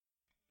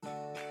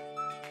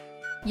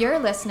You're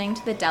listening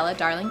to the Della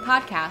Darling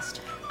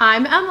podcast.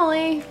 I'm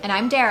Emily. And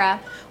I'm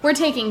Dara. We're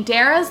taking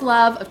Dara's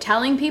love of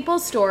telling people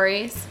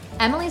stories,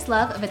 Emily's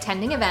love of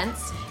attending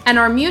events, and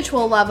our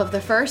mutual love of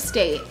the first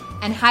date,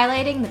 and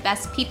highlighting the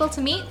best people to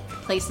meet,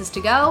 places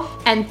to go,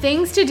 and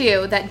things to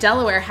do that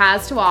Delaware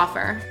has to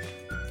offer.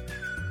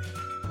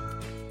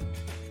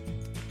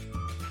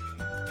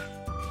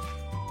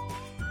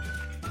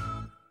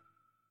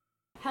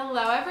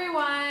 Hello,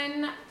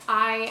 everyone.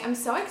 I am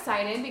so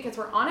excited because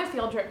we're on a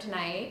field trip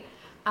tonight.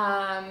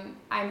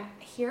 I'm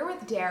here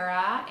with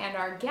Dara and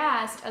our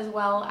guest, as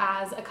well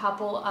as a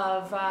couple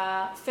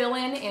of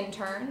fill-in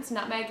interns.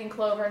 Nutmeg and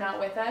Clover not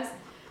with us,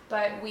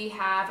 but we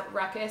have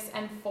Ruckus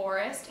and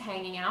Forrest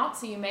hanging out,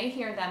 so you may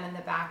hear them in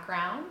the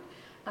background.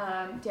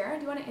 Dara,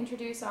 do you want to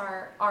introduce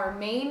our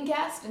main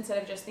guest instead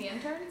of just the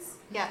interns?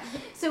 Yeah,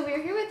 so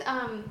we're here with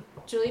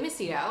Julie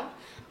Macedo,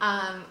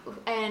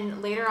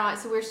 and later on,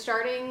 so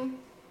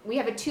we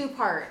have a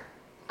two-part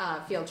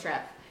field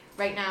trip.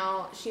 Right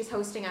now, she's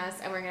hosting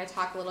us, and we're going to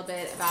talk a little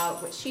bit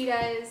about what she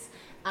does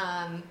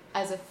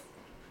as a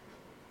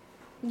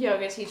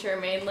yoga teacher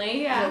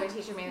mainly. Yeah. Yoga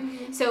teacher mainly.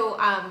 Mm-hmm. So,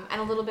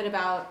 and a little bit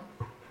about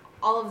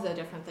all of the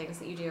different things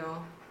that you do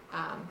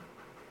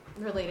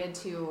related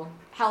to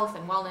health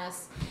and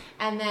wellness.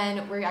 And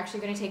then we're actually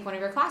going to take one of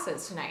your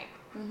classes tonight.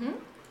 Mm-hmm.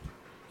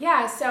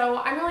 Yeah, so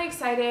I'm really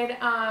excited.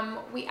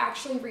 We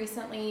actually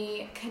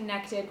recently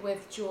connected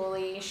with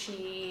Julie.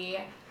 She,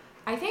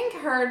 I think,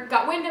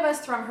 got wind of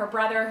us from her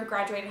brother who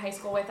graduated high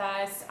school with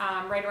us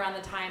right around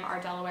the time our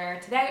Delaware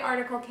Today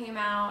article came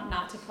out.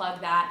 Not to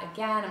plug that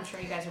again. I'm sure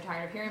you guys are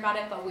tired of hearing about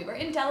it, but we were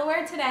in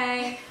Delaware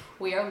Today.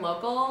 We are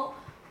local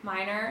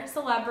minor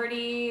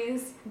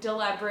celebrities,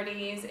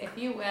 if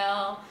you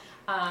will.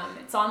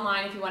 It's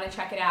online if you want to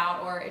check it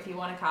out, or if you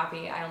want a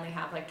copy. I only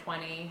have like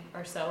 20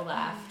 or so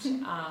left,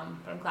 but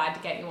I'm glad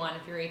to get you one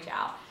if you reach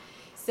out.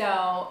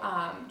 So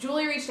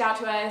Julie reached out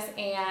to us,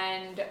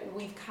 and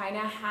we've kind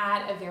of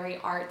had a very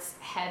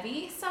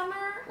arts-heavy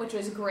summer, which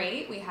was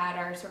great. We had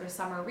our sort of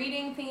summer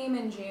reading theme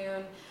in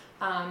June,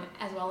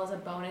 as well as a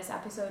bonus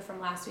episode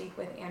from last week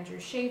with Andrew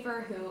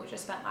Schaefer, who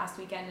just spent last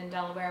weekend in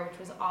Delaware, which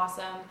was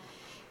awesome.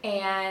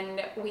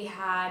 And we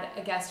had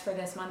a guest for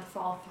this month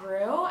fall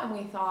through, and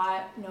we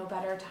thought no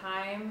better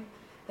time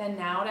than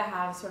now to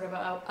have sort of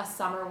a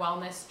summer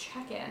wellness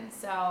check-in.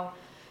 So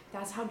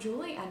that's how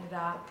Julie ended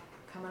up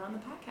coming on the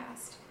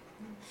podcast.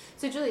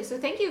 So Julie,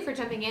 thank you for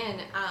jumping in.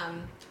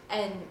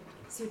 And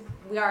so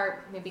we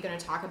are maybe going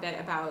to talk a bit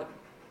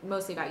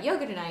mostly about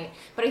yoga tonight,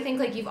 but I think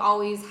like you've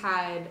always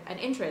had an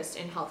interest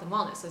in health and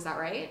wellness. Is that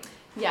right?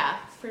 Yeah,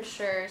 for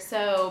sure.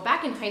 So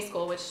back in high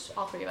school, which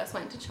all three of us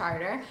went to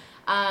charter,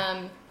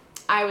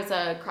 I was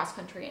a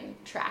cross-country and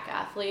track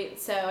athlete,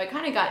 so I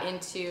kind of got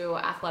into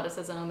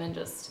athleticism and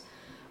just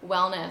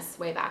wellness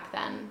way back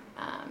then.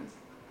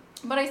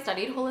 But I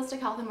studied holistic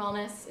health and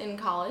wellness in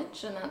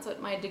college, and that's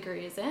what my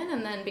degree is in,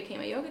 and then became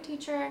a yoga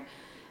teacher,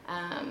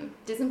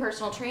 did some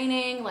personal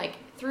training like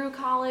through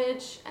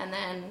college, and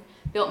then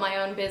built my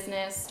own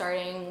business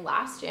starting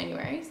last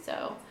January.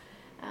 So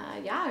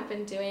yeah, I've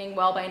been doing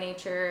Well by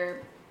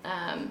Nature.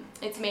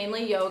 It's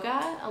mainly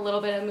yoga, a little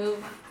bit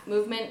of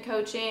movement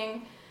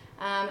coaching,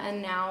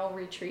 and now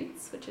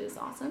retreats, which is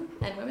awesome,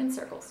 and women's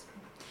circles.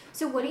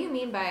 So what do you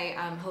mean by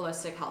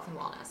holistic health and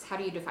wellness? How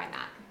do you define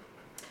that?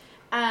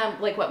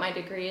 Like what my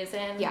degree is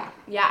in? Yeah.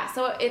 Yeah,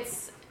 so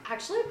it's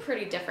actually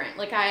pretty different.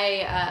 Like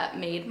I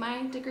made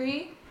my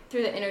degree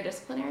through the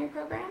interdisciplinary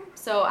program.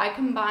 So I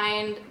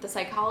combined the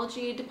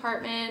psychology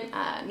department,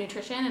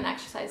 nutrition, and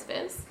exercise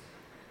phys,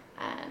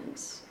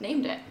 and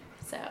named it.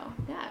 So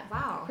yeah,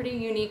 wow, pretty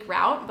unique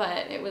route,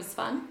 but it was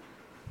fun.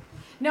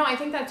 No, I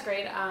think that's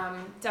great.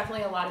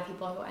 Definitely a lot of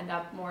people who end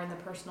up more in the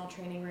personal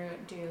training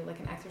route do like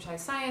an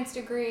exercise science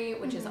degree,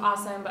 which is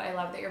awesome, but I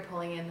love that you're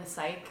pulling in the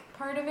psych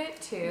part of it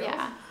too.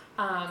 Yeah.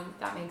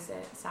 That makes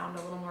it sound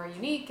a little more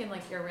unique, and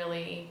like you're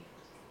really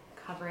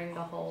covering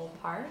the whole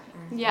part.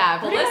 Yeah,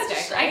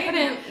 holistic, right? I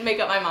couldn't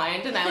make up my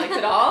mind, and I liked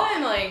it all,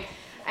 and like,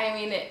 I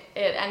mean, it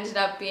ended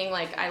up being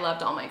like I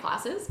loved all my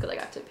classes because I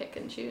got to pick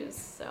and choose,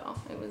 so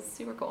it was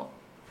super cool.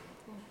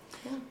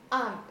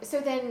 Yeah.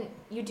 So then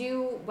you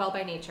do Well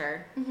by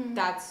Nature. Mm-hmm.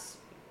 That's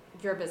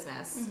your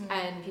business,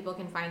 and people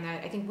can find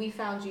that. I think we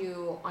found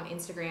you on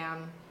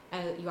Instagram,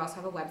 and you also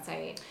have a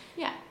website.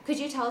 Yeah. Could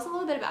you tell us a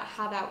little bit about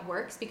how that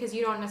works? Because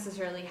you don't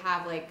necessarily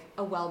have like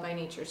a Well by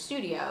Nature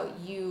studio.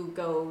 You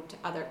go to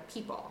other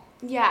people.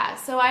 Yeah.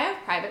 So I have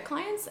private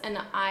clients, and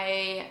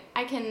I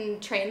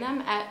can train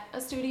them at a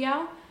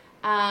studio.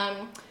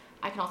 I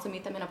can also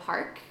meet them in a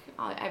park.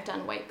 I've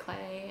done White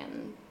Clay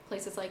and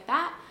places like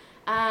that.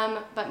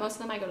 But most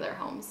of them I go to their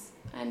homes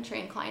and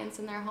train clients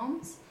in their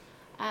homes.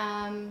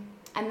 And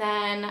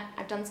then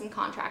I've done some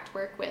contract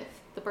work with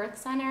the birth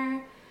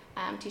center,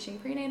 teaching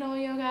prenatal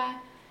yoga,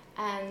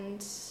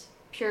 and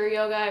pure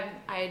yoga.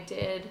 I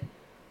did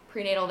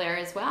prenatal there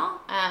as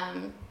well.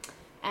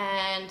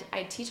 And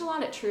I teach a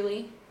lot at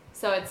Truly.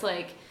 So it's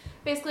like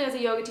basically as a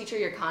yoga teacher,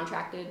 you're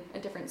contracted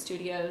at different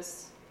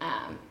studios,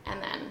 and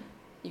then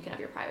you can have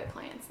your private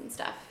clients and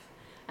stuff.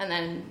 And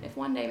then if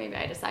one day maybe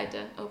I decide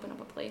to open up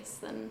a place,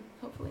 then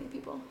hopefully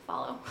people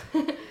follow.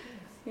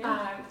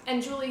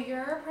 And Julie,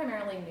 you're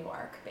primarily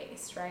Newark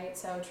based, right?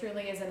 So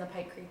Truly is in the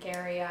Pike Creek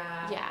area.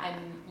 Yeah. And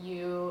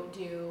you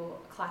do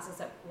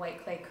classes at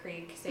White Clay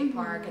Creek State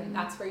Park, and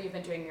that's where you've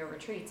been doing your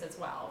retreats as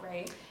well,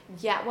 right?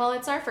 Yeah, well,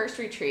 it's our first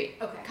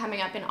retreat coming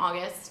up in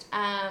August.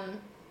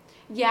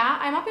 Yeah,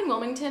 I'm up in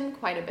Wilmington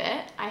quite a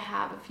bit. I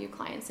have a few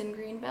clients in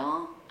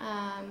Greenville.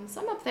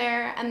 So I'm up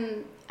there.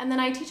 And then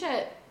I teach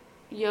at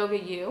Yoga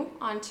U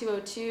on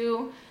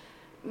 202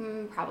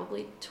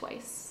 probably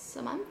twice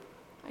a month.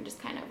 I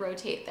just kind of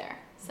rotate there.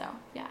 So,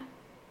 yeah.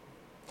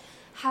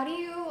 How do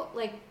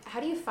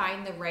you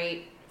find the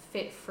right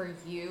fit for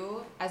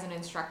you as an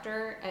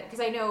instructor?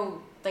 Because I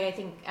know, like, I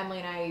think Emily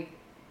and I,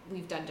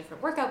 we've done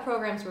different workout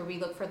programs where we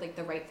look for like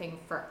the right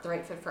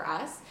fit for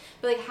us.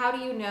 But like, how do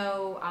you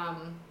know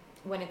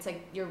when it's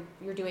like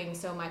you're doing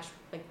so much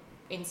like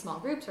in small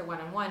groups or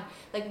one-on-one?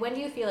 Like, when do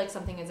you feel like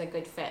something is a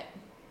good fit?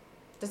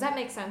 Does that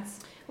make sense?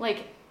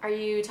 Like, are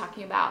you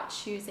talking about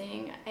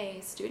choosing a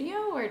studio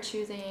or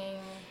choosing?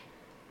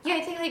 Yeah,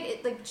 I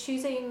think like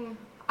choosing.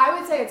 I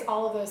would say it's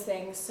all of those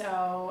things.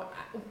 So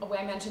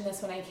I mentioned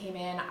this when I came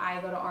in. I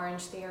go to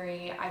Orange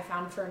Theory. I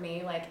found for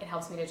me, like, it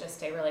helps me to just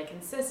stay really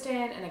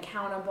consistent and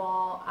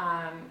accountable.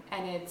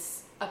 And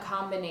it's a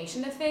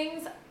combination of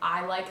things.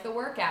 I like the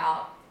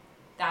workout.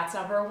 That's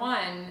number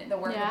one. The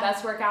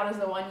best workout is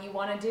the one you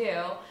want to do.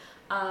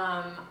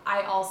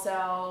 I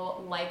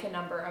also like a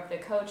number of the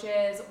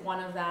coaches.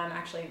 One of them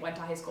actually went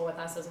to high school with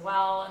us as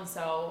well, and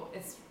so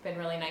it's been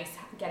really nice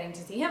getting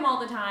to see him all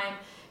the time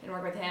and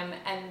work with him.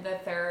 And the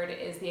third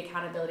is the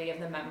accountability of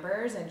the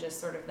members and just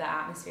sort of the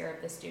atmosphere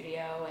of the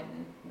studio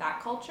and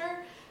that culture.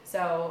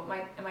 So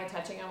am I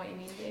touching on what you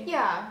mean, Dee?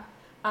 Yeah.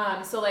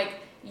 So like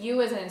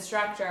you as an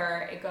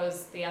instructor, it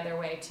goes the other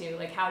way too.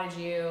 Like, how did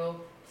you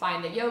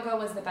find that yoga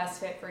was the best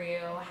fit for you?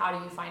 How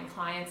do you find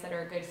clients that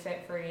are a good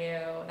fit for you?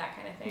 That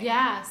kind of thing.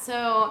 Yeah,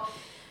 so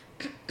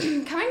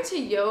coming to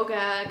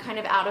yoga kind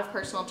of out of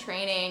personal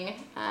training,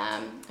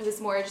 it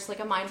was more just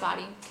like a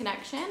mind-body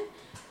connection,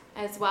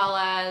 as well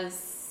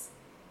as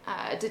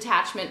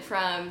detachment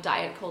from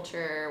diet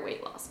culture,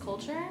 weight loss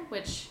culture,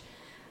 which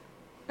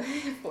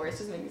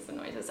Forrest is making some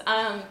noises.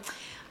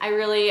 I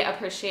really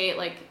appreciate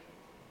like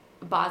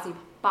body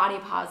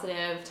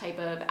positive type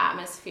of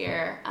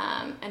atmosphere,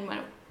 and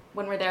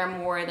when we're there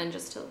more than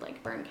just to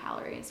like burn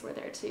calories, we're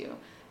there to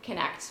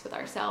connect with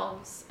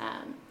ourselves,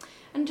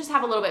 and just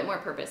have a little bit more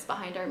purpose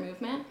behind our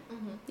movement.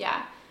 Mm-hmm.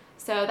 Yeah.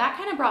 So that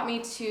kind of brought me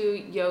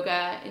to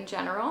yoga in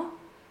general.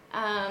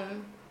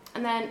 And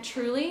then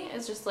Truly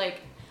is just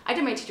like, I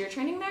did my teacher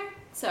training there.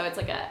 So it's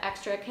like an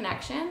extra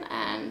connection,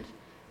 and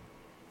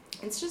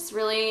it's just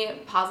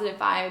really positive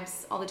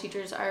vibes. All the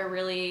teachers are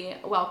really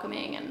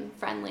welcoming and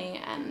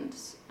friendly, and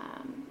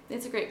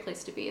it's a great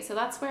place to be. So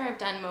that's where I've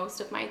done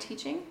most of my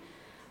teaching.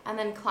 And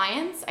then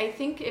clients, I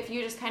think if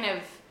you just kind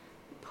of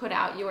put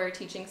out your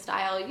teaching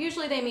style,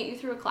 usually they meet you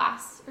through a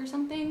class or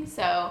something.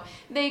 So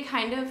they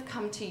kind of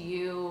come to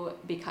you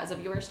because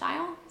of your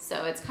style.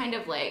 So it's kind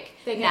of like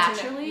they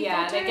naturally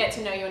they get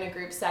to know you in a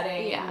group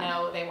setting. Yeah. And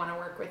know they want to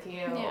work with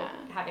you,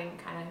 having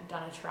kind of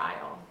done a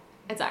trial.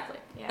 Exactly.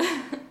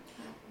 Yeah.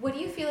 What do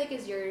you feel like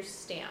is your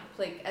stamp,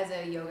 like as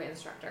a yoga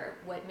instructor?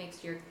 What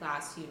makes your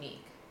class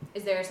unique?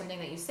 Is there something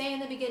that you say in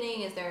the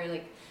beginning? Is there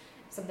like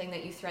something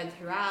that you thread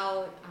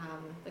throughout?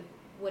 Like,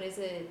 what is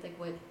it, like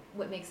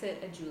what makes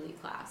it a Julie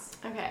class?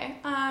 Okay,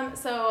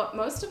 so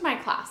most of my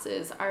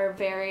classes are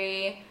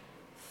very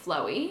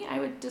flowy. I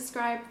would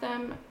describe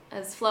them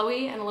as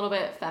flowy and a little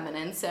bit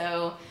feminine.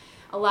 So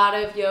a lot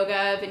of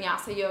yoga,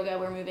 vinyasa yoga,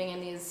 we're moving in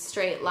these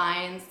straight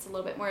lines. It's a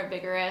little bit more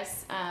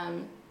vigorous,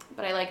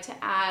 but I like to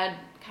add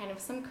kind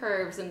of some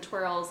curves and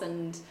twirls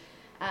and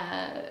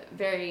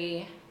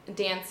very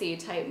dancey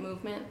type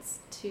movements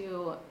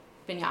to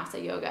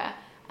vinyasa yoga.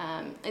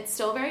 It's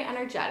still very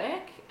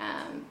energetic.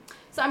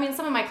 So, I mean,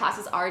 some of my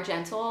classes are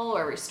gentle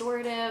or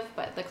restorative,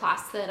 but the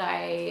class that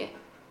I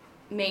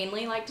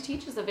mainly like to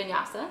teach is a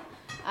vinyasa.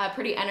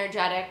 Pretty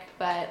energetic,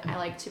 but I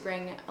like to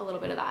bring a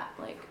little bit of that,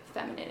 like,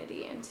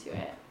 femininity into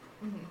it.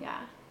 Mm-hmm. Yeah.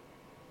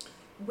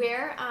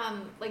 Where,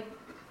 like,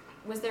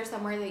 was there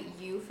somewhere that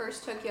you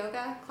first took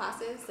yoga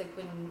classes? Like,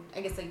 when,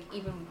 I guess, like,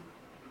 even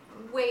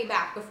way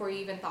back before you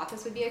even thought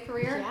this would be a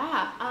career?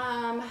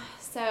 Yeah.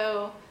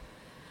 So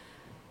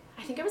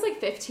I think I was like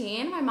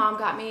 15. My mom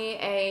got me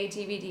a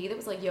DVD that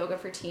was like yoga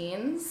for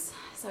teens.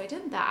 So I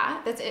did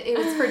that. It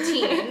was for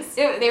teens.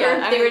 They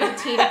were the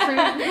teen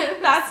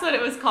approved. That's what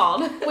it was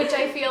called. Which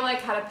I feel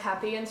like had a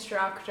peppy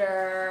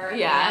instructor.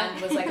 Yeah.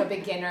 And was like a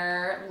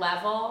beginner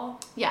level.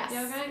 Yes.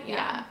 Yoga.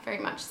 Yeah, very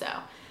much so.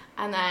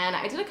 And then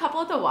I did a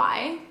couple at the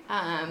Y.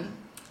 I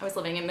was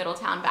living in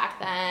Middletown back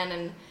then,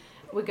 and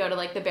would go to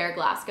like the Bear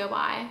Glasgow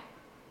Y.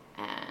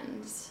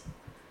 And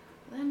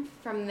then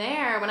from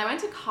there, when I went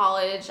to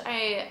college,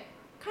 I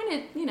kind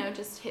of,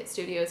 just hit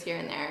studios here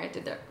and there.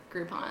 Did the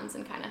Groupons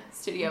and kind of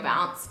studio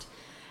bounced.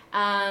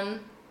 And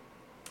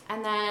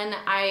then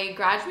I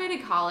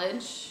graduated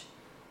college,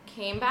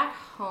 came back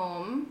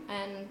home,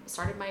 and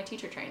started my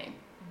teacher training.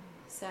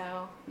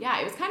 So yeah,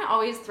 it was kind of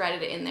always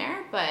threaded in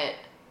there, but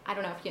I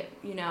don't know if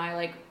you know, I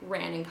like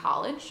ran in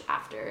college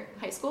after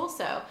high school,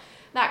 so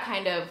that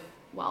kind of,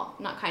 well,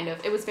 not kind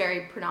of, it was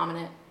very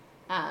predominant.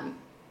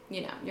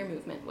 You know, your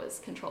movement was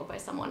controlled by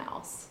someone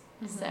else.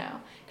 Mm-hmm. So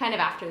kind of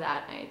after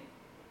that, I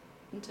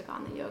took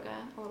on the yoga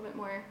a little bit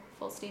more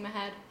full steam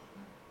ahead.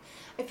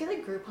 I feel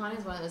like Groupon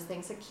is one of those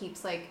things that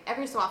keeps, like,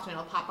 every so often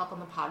it'll pop up on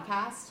the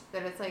podcast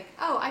that it's like,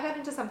 oh, I got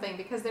into something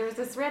because there was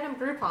this random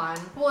Groupon.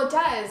 Well, it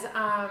does.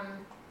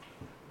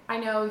 I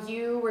know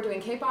you were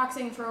doing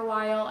kickboxing for a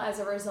while as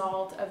a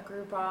result of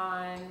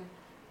Groupon.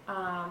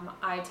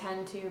 I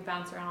tend to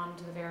bounce around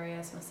to the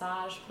various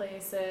massage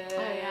places.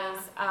 Oh,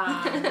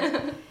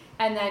 yeah.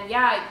 And then,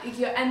 yeah,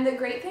 and the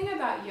great thing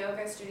about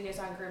yoga studios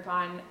on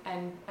Groupon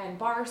and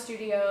bar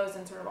studios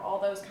and sort of all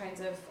those kinds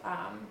of,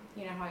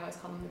 you know how I always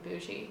call them the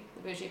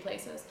bougie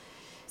places.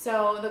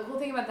 So the cool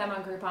thing about them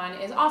on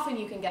Groupon is often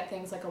you can get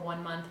things like a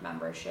 1-month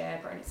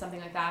membership or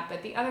something like that.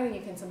 But the other thing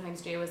you can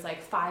sometimes do is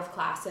like 5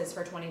 classes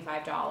for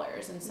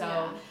 $25. And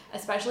so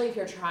especially if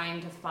you're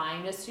trying to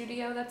find a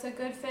studio that's a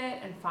good fit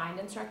and find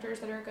instructors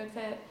that are a good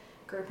fit,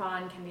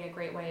 Groupon can be a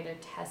great way to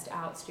test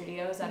out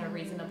studios at a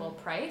reasonable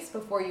price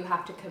before you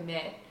have to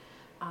commit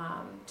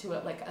to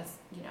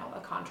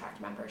a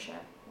contract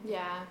membership.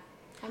 Yeah.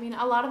 I mean,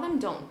 a lot of them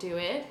don't do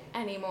it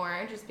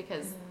anymore just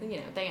because, you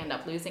know, they end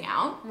up losing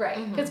out.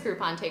 Right. Because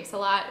Groupon takes a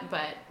lot.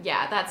 But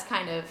yeah, that's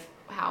kind of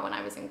how when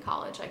I was in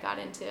college I got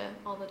into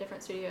all the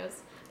different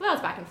studios. Well, that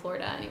was back in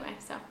Florida anyway,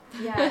 so.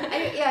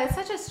 Yeah, it's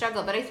such a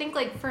struggle. But I think,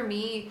 like, for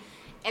me,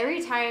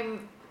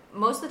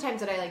 most of the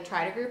times that I, like,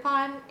 tried a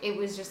Groupon, it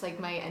was just, like,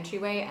 my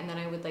entryway, and then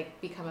I would, like,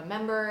 become a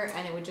member,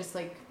 and it would just,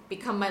 like,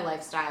 become my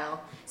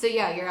lifestyle. So,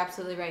 yeah, you're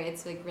absolutely right.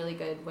 It's, like, really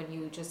good when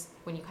you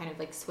kind of,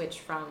 like, switch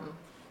from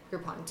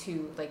Groupon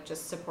to, like,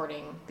 just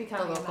supporting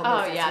Becoming the local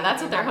Oh, business. yeah,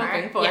 that's what they're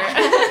hoping for. Yeah.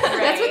 Right.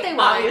 That's what they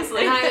want,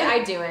 Obviously. and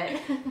I do it.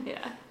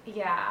 Yeah.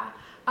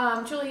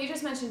 Yeah. Julie, you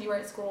just mentioned you were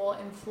at school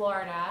in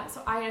Florida,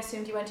 so I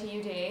assumed you went to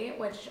UD,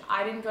 which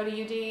I didn't go to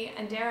UD,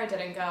 and Dara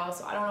didn't go,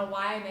 so I don't know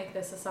why I make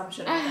this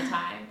assumption all the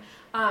time.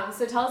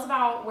 So tell us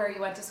about where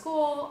you went to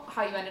school,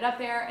 how you ended up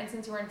there, and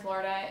since you were in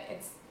Florida,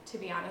 it's, to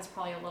be honest,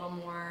 probably a little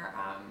more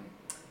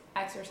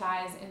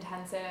exercise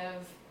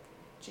intensive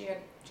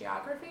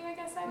geography, I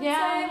guess I would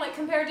say. Like,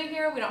 compared to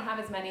here, we don't have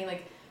as many,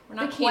 like, we're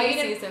not quite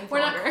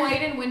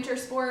in winter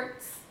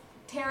sports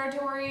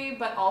territory,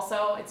 but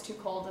also it's too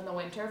cold in the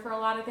winter for a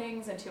lot of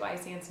things and too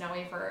icy and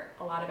snowy for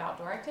a lot of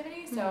outdoor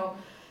activities. So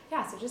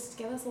so just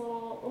give us a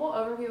little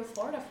overview of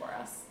Florida for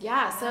us.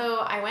 Yeah, so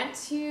I went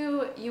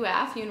to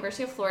UF,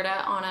 University of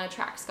Florida, on a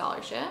track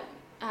scholarship.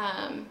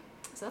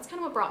 So that's kind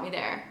of what brought me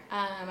there.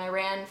 I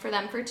ran for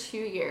them for 2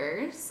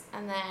 years,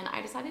 and then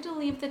I decided to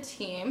leave the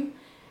team.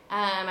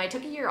 I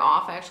took a year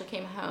off. I actually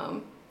came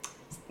home,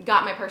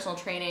 got my personal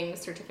training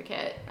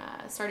certificate,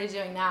 started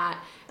doing that,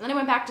 and then I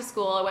went back to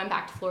school. I went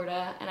back to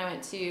Florida, and I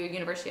went to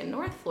University of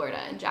North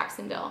Florida in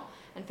Jacksonville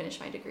and finished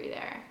my degree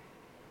there.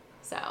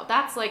 So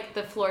that's like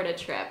the Florida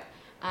trip.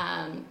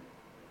 And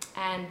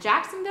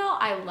Jacksonville,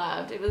 I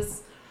loved. It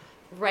was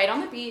right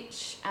on the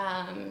beach.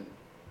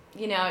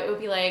 You know, it would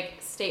be like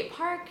State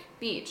Park,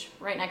 beach,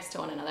 right next to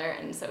one another.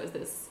 And so it was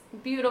this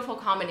beautiful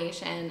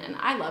combination, and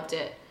I loved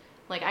it.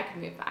 Like, I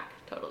could move back,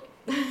 totally.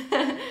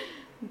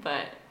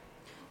 But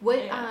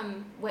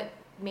what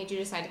made you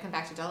decide to come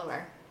back to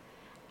Delaware?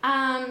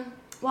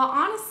 Well,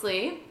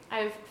 honestly,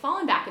 I've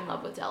fallen back in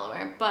love with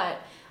Delaware, but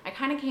I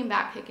kind of came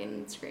back kicking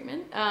and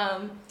screaming.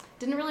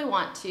 Didn't really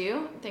want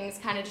to. Things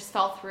kind of just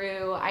fell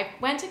through. I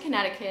went to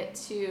Connecticut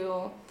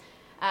to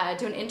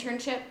do an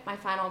internship, my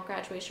final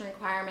graduation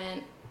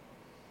requirement.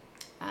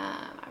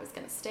 I was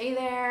going to stay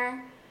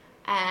there,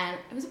 and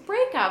it was a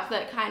breakup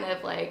that kind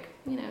of, like,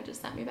 you know,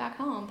 just sent me back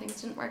home.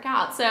 Things didn't work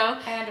out, so.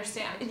 I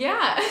understand.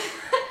 Yeah.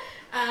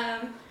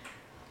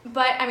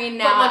 But, I mean,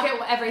 now. But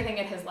look at everything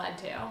it has led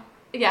to.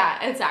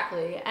 Yeah,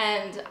 exactly.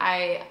 And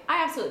I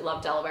absolutely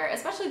love Delaware,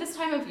 especially this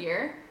time of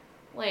year.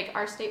 Like,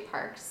 our state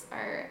parks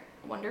are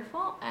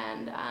wonderful,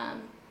 and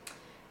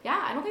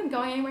I don't think I'm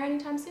going anywhere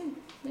anytime soon.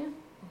 Yeah.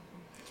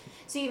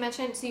 So you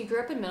mentioned, you grew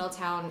up in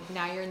Middletown,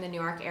 now you're in the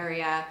Newark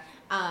area,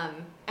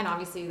 and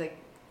obviously, like,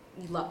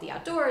 you love the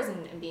outdoors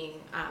and being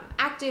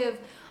active.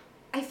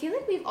 I feel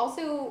like we've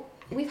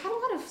had a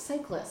lot of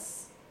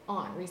cyclists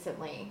on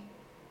recently.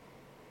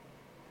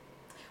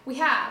 We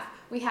have.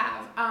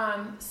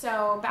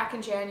 So back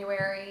in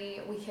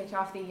January, we kicked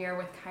off the year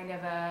with kind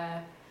of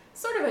a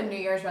sort of a New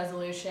Year's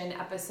resolution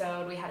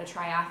episode. We had a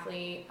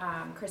triathlete,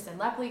 Kristen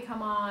Lepley,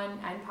 come on,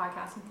 and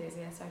podcast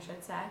enthusiast, I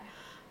should say.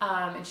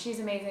 And she's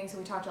amazing. So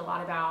we talked a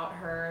lot about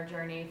her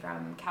journey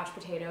from couch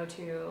potato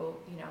to,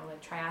 you know,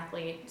 like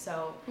triathlete.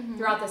 So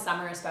throughout the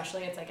summer,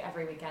 especially, it's like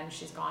every weekend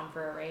she's gone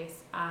for a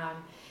race.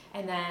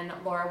 And then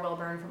Laura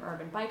Wilburn from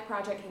Urban Bike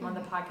Project came on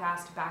the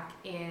podcast back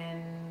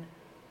in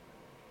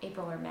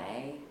April or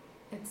May.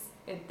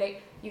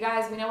 You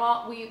guys, we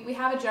know we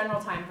have a general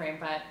time frame,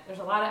 but there's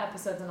a lot of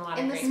episodes and a lot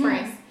of great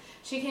spring.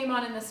 She came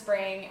on in the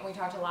spring, and we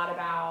talked a lot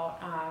about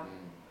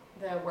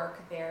the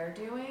work they're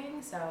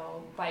doing.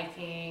 So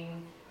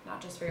biking,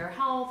 not just for your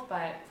health,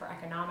 but for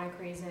economic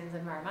reasons,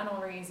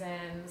 environmental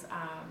reasons,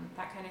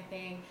 that kind of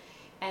thing.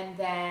 And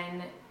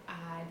then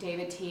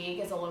David Teague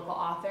is a local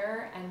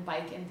author and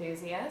bike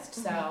enthusiast.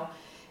 Mm-hmm. So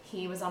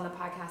he was on the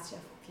podcast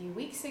a few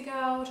weeks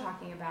ago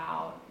talking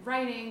about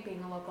writing,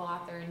 being a local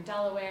author in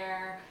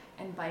Delaware,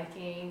 and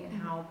biking, and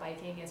how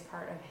biking is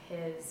part of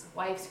his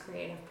wife's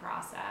creative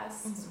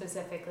process. Mm-hmm.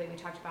 Specifically, we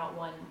talked about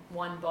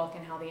one book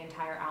and how the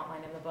entire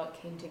outline of the book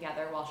came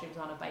together while she was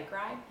on a bike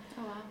ride.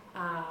 Oh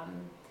wow.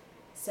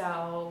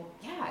 So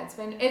yeah, it's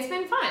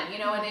been fun, you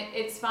know, and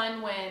it's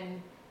fun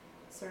when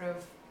sort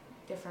of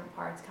different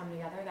parts come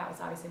together. That was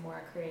obviously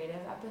more a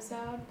creative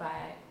episode,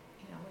 but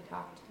you know, we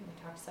talked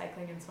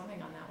cycling and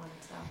swimming on that one.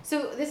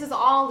 So this is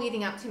all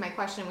leading up to my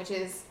question, which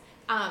is,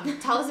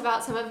 tell us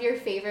about some of your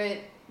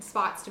favorite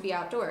spots to be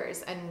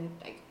outdoors, and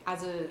like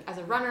as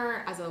a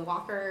runner, as a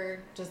walker,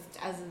 just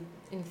as an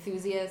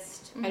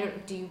enthusiast. Mm-hmm.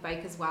 Do you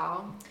bike as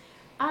well?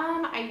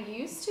 I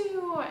used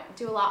to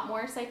do a lot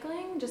more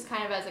cycling, just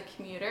kind of as a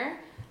commuter.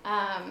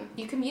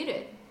 You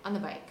commuted on the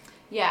bike.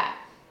 Yeah.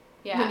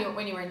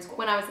 When you were in school.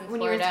 When I was in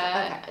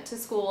Florida, to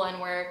school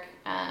and work,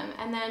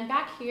 and then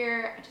back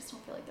here, I just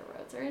don't feel like the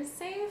roads are as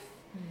safe.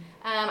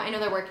 I know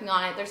they're working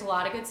on it. There's a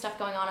lot of good stuff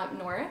going on up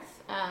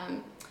north,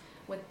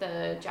 with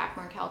the Jack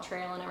Markell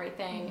Trail and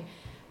everything,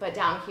 but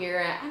down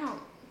here,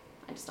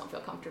 I just don't feel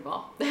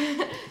comfortable.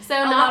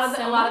 So a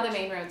lot of the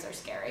main roads are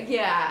scary.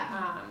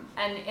 Yeah.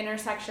 And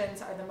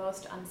intersections are the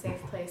most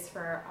unsafe place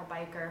for a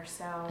biker.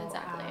 So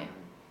exactly.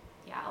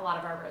 Yeah, a lot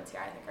of our roads here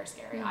I think are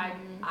scary.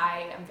 Mm-hmm.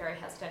 I am very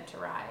hesitant to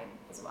ride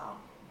as well.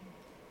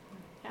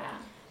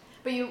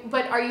 Yeah.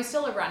 But are you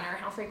still a runner?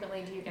 How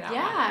frequently do you get out?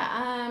 Yeah.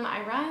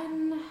 I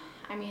run.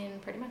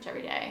 Pretty much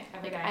every day.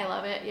 Every day. I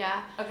love it.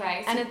 Yeah.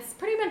 Okay. And it's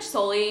pretty much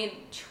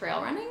solely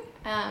trail running,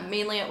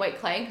 mainly at White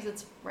Clay because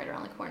it's right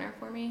around the corner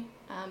for me.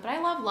 But I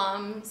love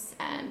Lums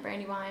and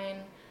Brandywine.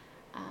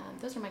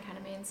 Those are my kind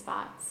of main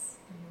spots.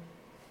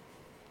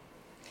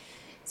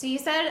 So you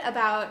said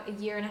about a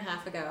year and a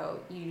half ago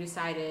you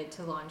decided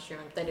to launch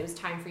that it was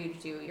time for you to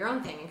do your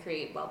own thing and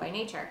create Well by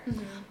Nature.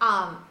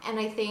 Mm-hmm. And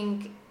I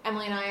think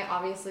Emily and I,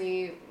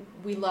 obviously,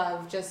 we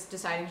love just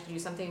deciding to do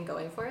something and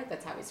going for it.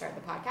 That's how we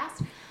started the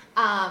podcast.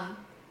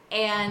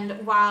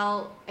 And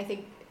while I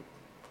think,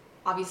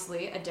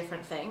 obviously, a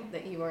different thing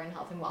that you are in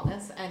health and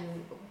wellness, and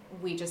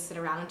we just sit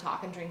around and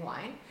talk and drink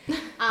wine.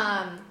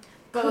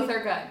 Both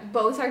are good.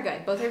 Both are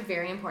good. Both are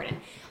very important.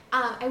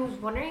 I was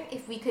wondering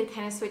if we could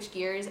kind of switch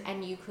gears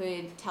and you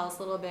could tell us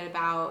a little bit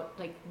about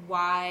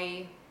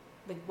why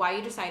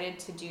you decided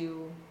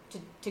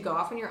to go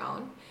off on your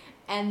own,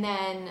 and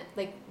then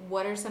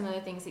what are some of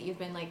the things that you've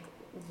been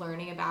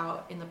learning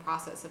about in the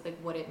process of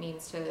what it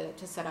means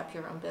to set up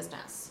your own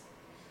business.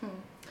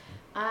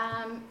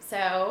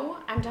 So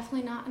I'm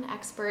definitely not an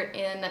expert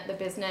in the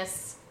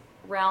business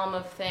realm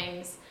of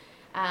things.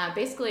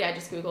 Basically, I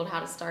just Googled how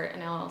to start an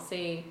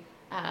LLC.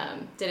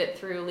 Did it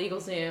through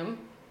LegalZoom.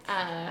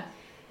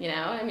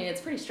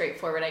 It's pretty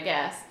straightforward, I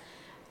guess.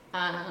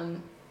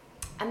 And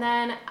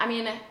then,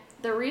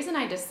 the reason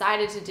I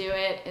decided to do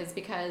it is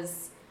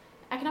because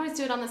I can always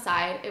do it on the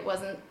side. It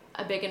wasn't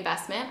a big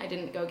investment. I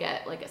didn't go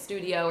get a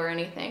studio or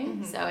anything.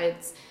 Mm-hmm. So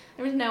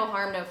there was no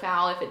harm, no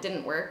foul if it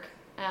didn't work.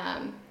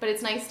 But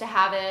it's nice to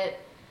have it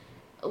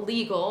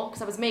legal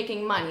because I was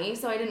making money.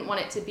 So I didn't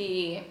want it to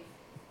be,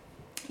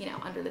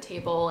 under the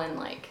table and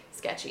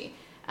sketchy.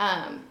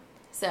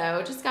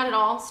 So just got it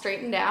all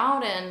straightened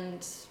out,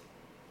 and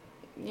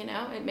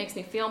it makes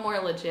me feel more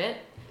legit.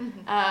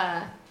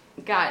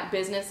 Mm-hmm. Got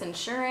business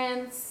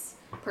insurance,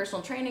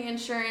 personal training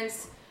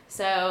insurance,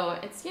 so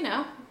it's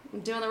I'm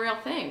doing the real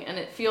thing, and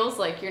it feels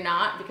like you're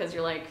not, because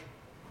you're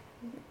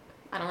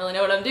I don't really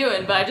know what I'm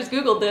doing, but I just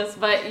Googled this,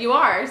 but you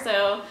are,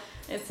 so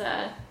it's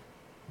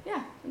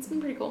it's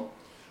been pretty cool.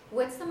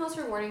 What's the most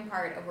rewarding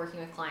part of working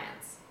with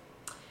clients?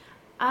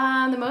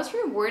 The most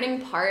rewarding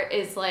part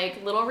is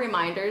little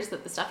reminders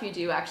that the stuff you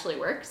do actually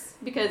works,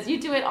 because you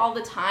do it all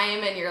the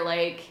time and you're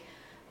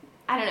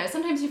I don't know,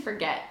 sometimes you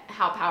forget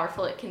how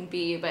powerful it can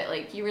be,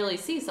 but you really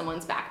see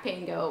someone's back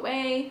pain go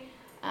away,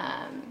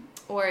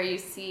 or you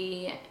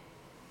see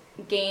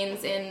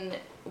gains in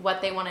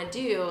what they want to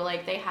do,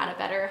 they had a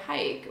better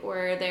hike,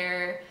 or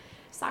their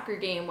soccer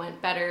game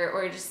went better,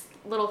 or just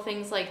little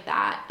things like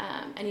that,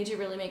 and you do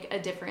really make a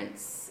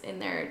difference in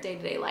their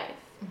day-to-day life.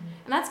 Mm-hmm.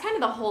 And that's kind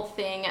of the whole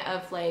thing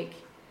of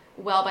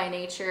Well by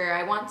Nature.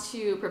 I want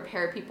to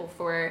prepare people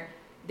for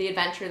the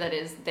adventure that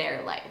is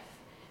their life.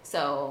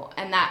 So,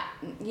 and that,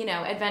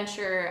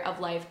 adventure of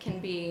life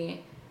could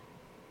be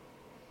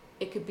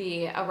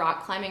a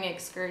rock climbing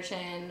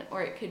excursion,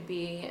 or it could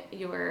be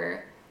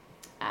your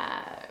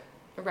a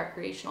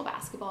recreational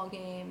basketball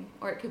game,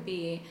 or it could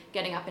be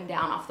getting up and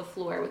down off the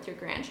floor with your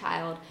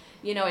grandchild.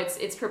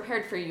 It's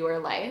prepared for your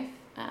life.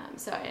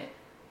 So I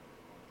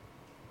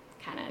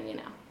kind of,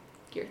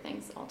 gear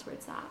things all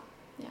towards that.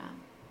 Yeah.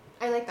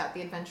 I like that,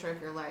 the adventure of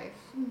your life.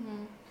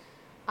 Mm-hmm.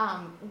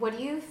 What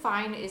do you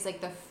find is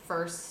the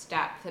first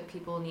step that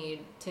people need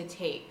to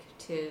take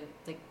to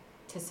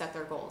set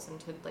their goals and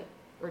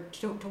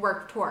to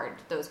work toward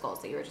those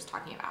goals that you were just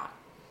talking about?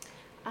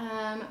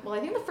 Well, I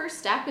think the first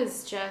step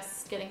is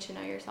just getting to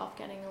know yourself,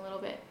 getting a little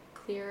bit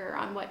clearer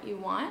on what you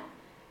want.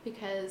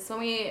 Because when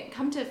we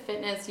come to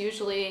fitness,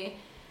 usually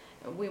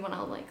we want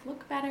to like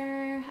look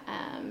better.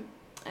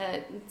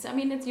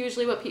 It's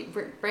usually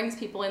what brings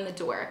people in the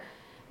door.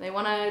 They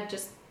want to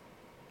just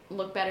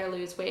look better,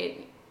 lose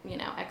weight,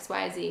 X,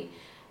 Y, Z.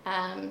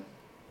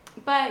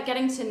 But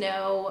getting to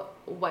know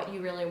what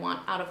you really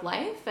want out of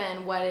life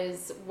and what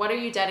are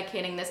you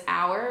dedicating this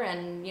hour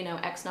and,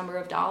 X number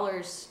of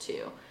dollars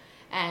to.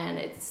 And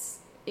it's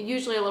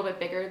usually a little bit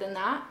bigger than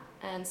that.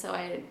 And so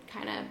I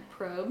kind of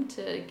probe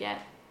to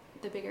get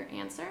the bigger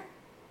answer.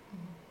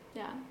 Mm-hmm.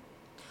 Yeah.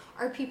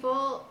 Are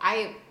people,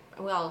 I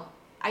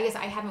guess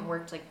I haven't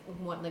worked like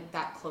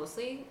that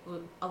closely.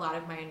 A lot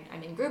of mine,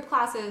 I'm in group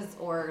classes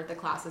or the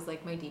classes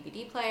like my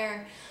DVD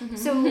player. Mm-hmm.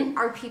 So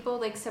are people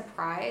like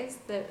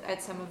surprised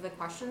at some of the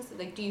questions?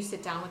 Like, do you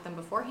sit down with them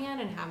beforehand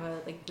and have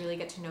really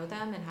get to know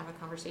them and have a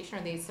conversation?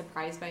 Are they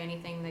surprised by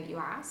anything that you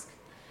ask?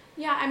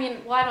 Yeah,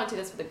 I don't do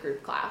this with a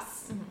group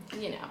class,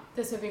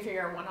 This would be for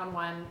your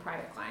one-on-one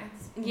private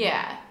clients.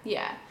 Yeah,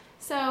 yeah.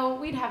 So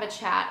we'd have a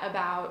chat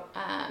about,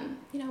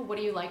 what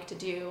do you like to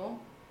do?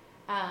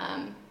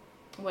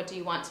 What do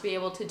you want to be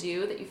able to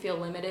do that you feel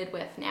limited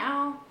with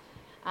now?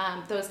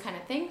 Those kind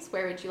of things.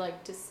 Where would you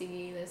like to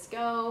see this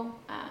go?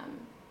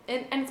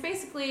 And it's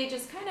basically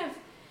just kind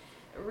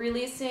of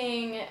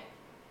releasing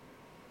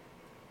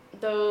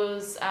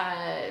those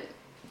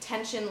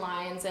tension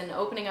lines and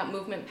opening up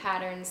movement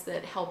patterns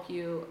that help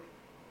you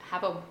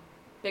have a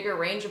bigger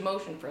range of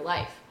motion for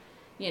life.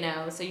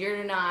 So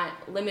you're not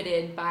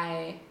limited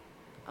by,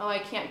 I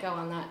can't go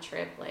on that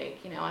trip. I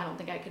don't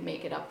think I could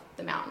make it up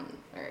the mountain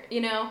or,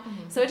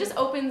 Mm-hmm. So it just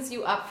opens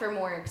you up for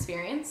more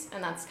experience.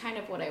 And that's kind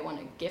of what I want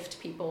to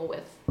gift people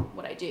with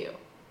what I do.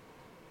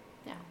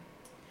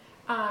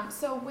 Yeah.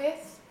 So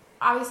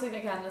obviously,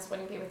 again, this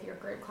wouldn't be with your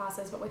group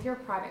classes, but with your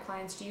private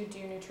clients, do you do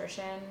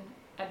nutrition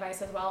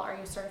advice as well? Are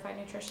you a certified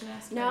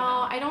nutritionist? No,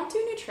 I don't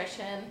do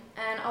nutrition.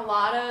 And a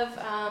lot of,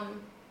 I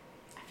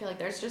feel like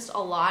there's just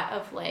a lot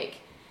of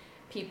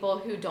people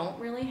who don't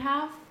really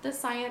have the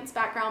science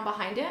background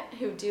behind it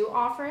who do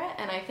offer it,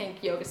 and I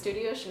think yoga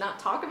studios should not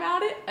talk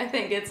about it. I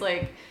think it's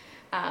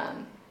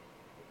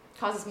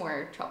causes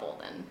more trouble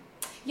than...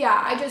 Yeah,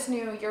 I just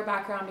knew your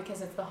background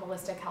because it's the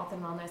holistic health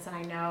and wellness, and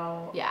I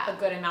know a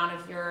good amount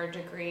of your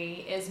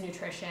degree is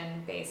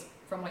nutrition based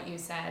from what you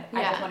said. Yeah.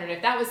 I just wondered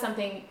if that was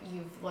something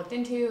you've looked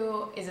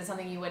into. Is it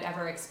something you would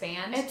ever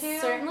expand to?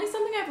 It's certainly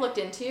something I've looked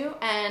into,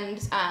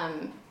 and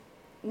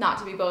not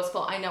to be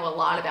boastful, I know a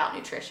lot about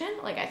nutrition.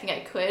 I think I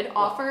could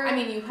offer...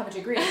 you have a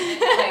degree in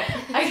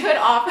it. I could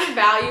offer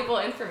valuable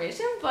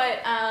information,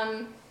 but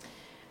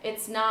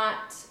it's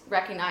not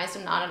recognized.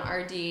 I'm not an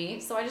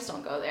RD, so I just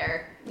don't go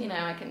there.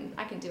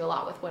 I can do a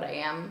lot with what I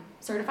am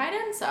certified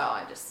in, so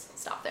I just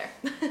stop there.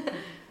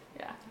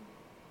 Yeah.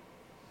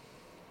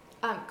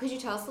 Could you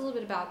tell us a little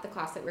bit about the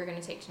class that we're going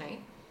to take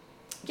tonight?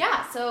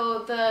 Yeah, so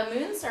the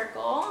moon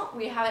circle,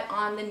 we have it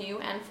on the new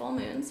and full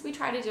moons. We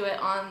try to do it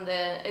on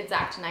the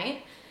exact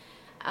night.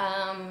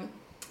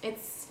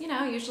 It's,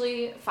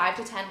 usually 5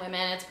 to 10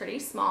 women. It's pretty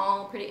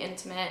small, pretty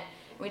intimate.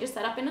 We just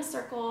set up in a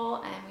circle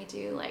and we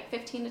do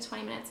 15 to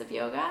 20 minutes of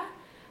yoga.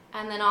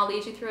 And then I'll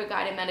lead you through a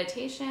guided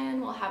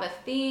meditation. We'll have a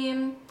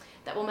theme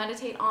that we'll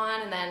meditate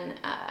on, and then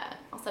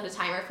I'll set a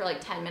timer for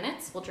 10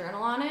 minutes. We'll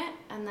journal on it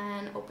and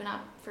then open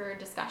up for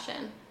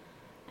discussion.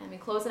 And we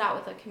close it out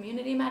with a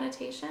community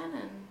meditation,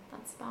 and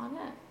that's about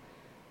it.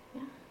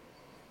 Yeah.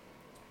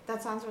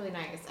 That sounds really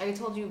nice. I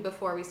told you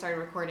before we started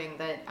recording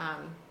that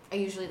I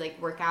usually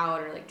work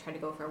out or try to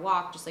go for a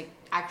walk, just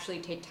actually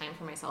take time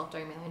for myself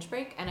during my lunch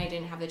break, and I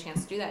didn't have the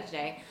chance to do that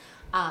today.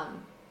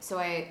 So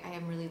I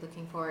am really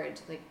looking forward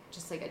to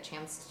just a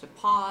chance to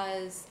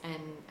pause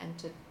and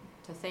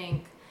to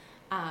think.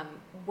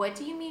 What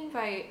do you mean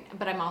by?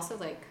 But I'm also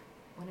what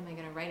am I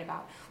going to write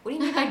about? What do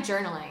you mean by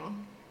journaling?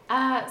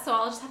 So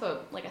I'll just have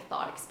a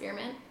thought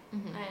experiment,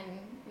 mm-hmm.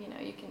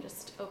 and you can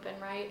just open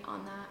right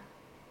on that.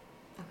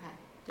 Okay.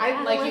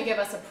 Yeah. You give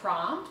us a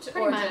prompt, Pretty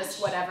or much.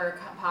 Just whatever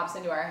pops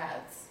into our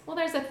heads. Well,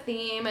 there's a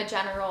theme, a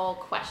general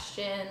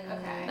question,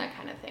 that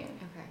kind of thing.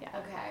 Okay. Yeah.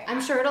 Okay.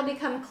 I'm sure it'll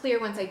become clear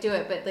once I do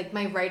it, but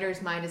my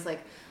writer's mind is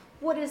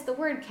what is the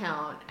word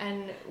count?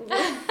 And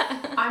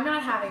I'm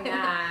not having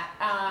that.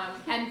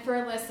 And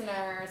for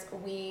listeners,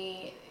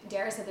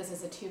 Dara said this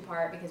is a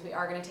 2-part because we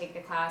are going to take the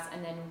class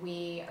and then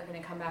we are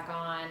going to come back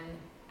on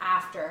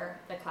after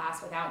the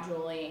class without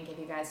Julie and give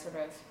you guys sort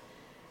of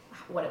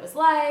what it was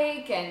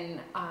like and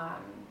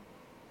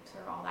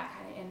sort of all that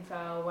kind of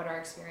info, what our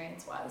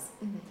experience was.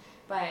 Mm-hmm.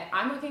 But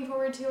I'm looking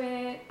forward to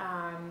it.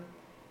 I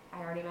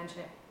already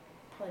mentioned it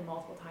probably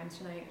multiple times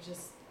tonight.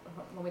 Just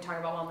when we talk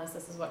about wellness,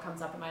 this is what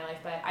comes up in my life.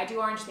 But I do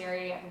Orange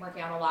Theory. I've been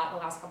working out a lot the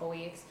last couple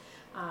weeks.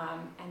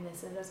 And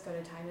this is as good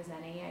a time as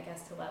any, I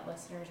guess, to let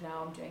listeners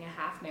know I'm doing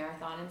a half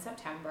marathon in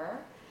September.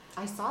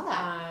 I saw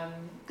that.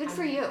 Good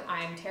for you.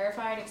 I'm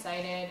terrified,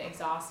 excited,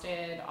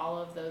 exhausted, all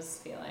of those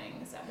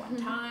feelings at one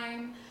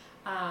time.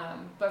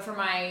 But for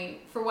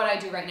what I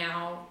do right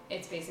now,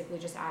 it's basically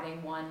just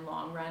adding one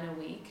long run a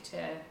week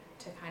to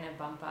to kind of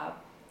bump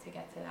up to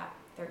get to that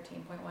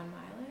 13.1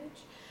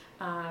 mileage.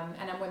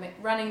 And I'm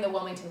running the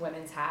Wilmington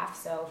Women's Half,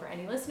 so for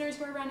any listeners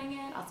who are running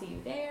it, I'll see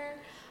you there.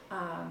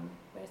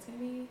 But it's gonna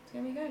be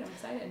good. I'm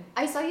excited.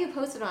 I saw you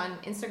posted on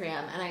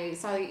Instagram, and I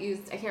saw that you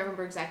used, I can't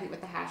remember exactly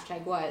what the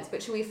hashtag was,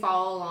 but should we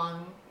follow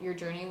along your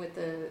journey with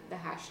the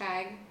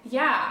hashtag?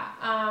 Yeah,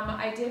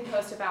 I did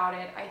post about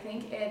it. I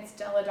think it's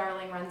Della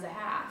Darling Runs a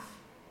Half.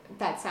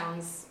 That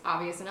sounds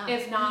obvious enough.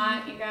 If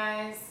not, you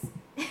guys,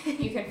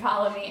 you can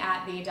follow me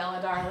at the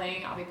Della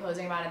Darling. I'll be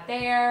posting about it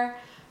there.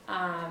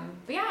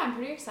 But yeah, I'm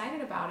pretty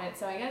excited about it.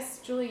 So I guess,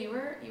 Julie, you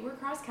were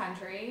cross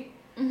country.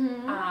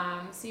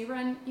 Mm-hmm. So you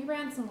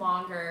ran some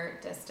longer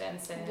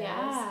distances.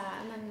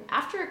 Yeah, and then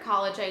after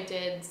college, I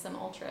did some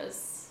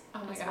ultras.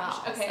 Oh my as gosh.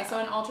 well, Okay, so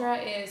an ultra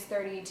is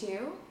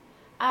 32.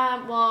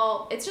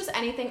 Well, it's just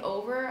anything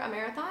over a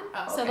marathon.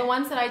 Oh, So okay. the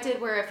ones that I did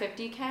were a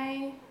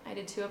 50K. I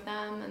did 2 of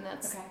them, and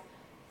that's Okay.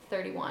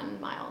 31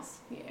 miles.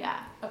 Yeah.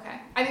 Okay.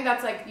 I think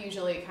that's like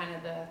usually kind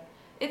of the.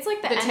 It's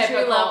like the typical entry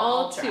level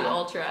ultra. to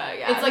ultra.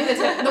 Yeah. It's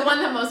like the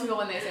one that most people,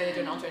 when they say they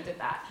do an ultra, did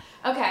that.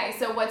 Okay,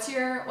 so what's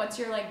your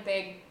like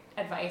big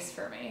advice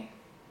for me?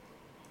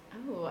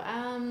 Oh,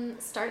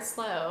 start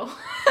slow.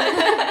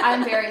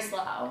 I'm very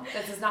slow.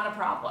 This is not a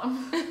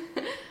problem.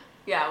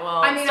 Yeah,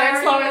 well, I mean, start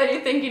I slower already- than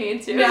you think you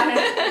need to.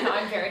 Yeah, no,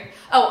 I'm very.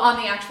 Oh,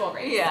 on the actual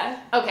race.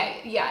 Yeah.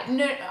 Okay. Yeah.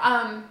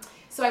 No.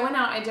 So I went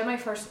out. I did my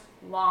first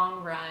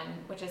long run,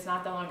 which is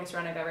not the longest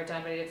run I've ever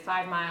done, but I did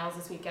 5 miles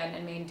this weekend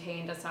and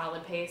maintained a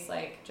solid pace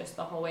like just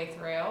the whole way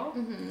through.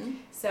 Mm-hmm.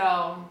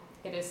 So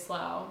it is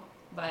slow,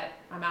 but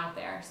I'm out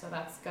there, so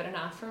that's good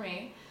enough for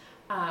me.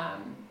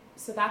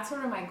 So that's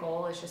sort of my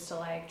goal, is just to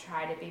like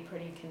try to be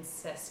pretty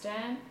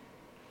consistent,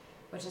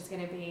 which is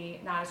going to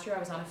be not as true. I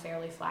was on a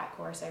fairly flat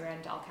course. I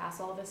ran Del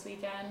Castle this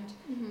weekend,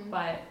 Mm-hmm.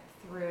 but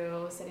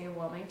through City of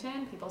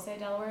Wilmington, people say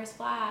Delaware is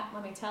flat.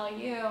 Let me tell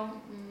you,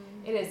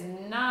 Mm-hmm. it is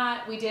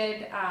not. We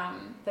did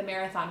the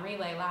marathon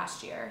relay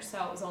last year,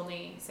 so it was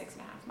only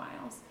 6.5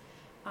 miles.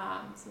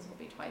 So this will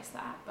be twice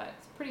that, but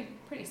it's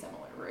pretty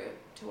similar route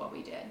to what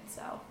we did.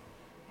 So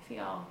I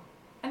feel,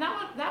 and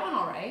that one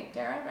all right,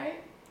 Dara,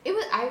 right? It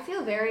was. I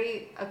feel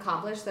very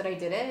accomplished that I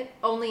did it.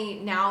 Only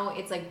now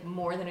it's like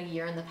more than a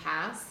year in the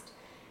past,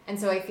 and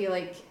so I feel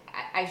like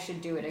I should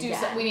do it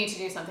again. We need to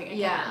do something again.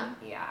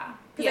 Yeah.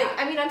 Yeah.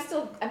 I mean, I'm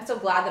still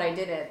glad that I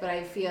did it, but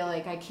I feel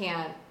like I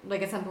can't.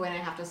 Like at some point, I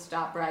have to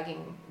stop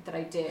bragging that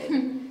I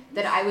did.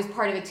 That I was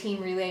part of a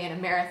team relay in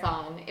a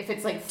marathon. If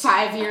it's like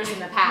 5 years in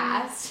the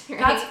past, right?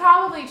 That's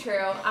probably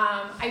true.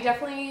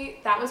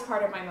 That was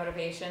part of my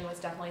motivation, was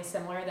definitely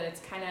similar, that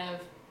it's kind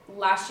of,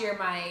 last year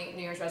my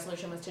New Year's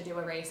resolution was to do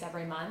a race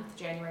every month,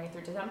 January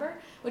through December,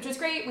 which was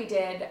great. We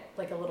did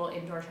like a little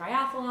indoor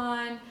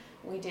triathlon.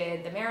 We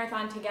did the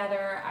marathon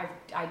together.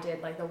 I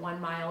did like the 1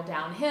 mile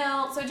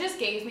downhill. So it just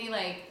gave me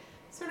like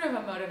sort of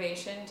a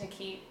motivation to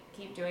keep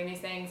doing these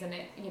things. And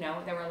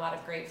there were a lot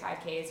of great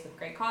 5Ks with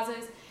great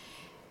causes.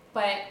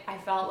 But I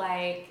felt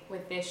like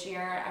with this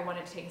year, I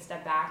wanted to take a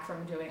step back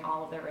from doing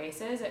all of the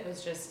races. It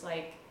was just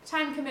like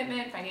time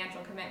commitment,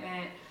 financial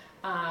commitment.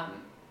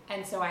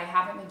 And so I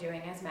haven't been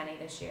doing as many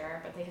this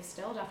year, but they have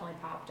still definitely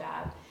popped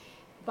up.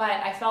 But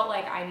I felt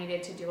like I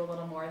needed to do a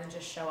little more than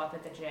just show up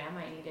at the gym.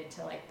 I needed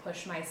to like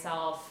push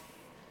myself,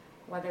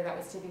 whether that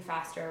was to be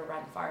faster,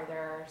 run farther,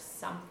 or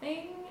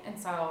something. And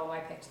so I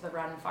picked the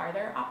run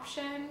farther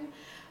option.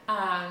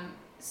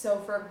 So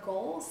for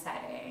goal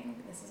setting,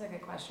 this is a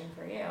good question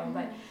for you,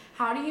 but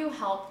how do you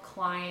help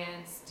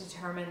clients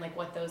determine like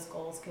what those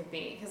goals could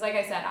be? Because like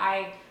I said,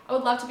 I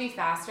would love to be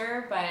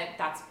faster, but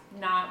that's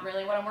not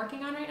really what I'm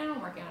working on right now.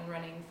 I'm working on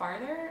running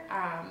farther.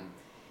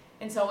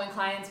 And so when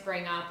clients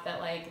bring up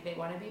that like they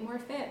want to be more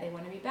fit, they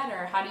want to be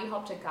better, how do you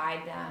help to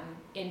guide them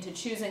into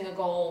choosing a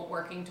goal,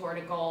 working toward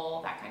a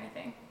goal, that kind of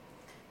thing?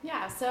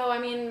 Yeah, so I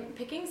mean,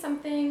 picking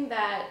something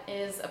that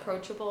is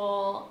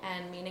approachable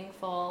and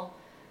meaningful,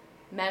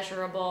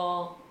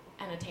 measurable,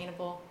 and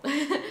attainable.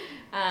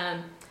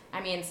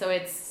 So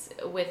it's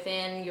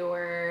within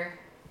your,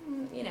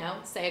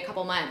 say a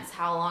couple months.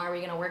 How long are we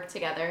going to work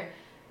together?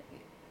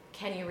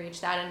 Can you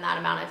reach that in that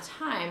amount of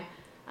time?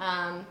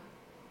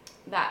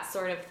 That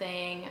sort of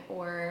thing.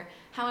 Or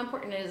how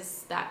important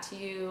is that to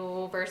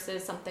you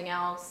versus something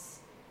else?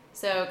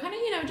 So kind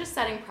of, just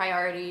setting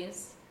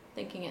priorities,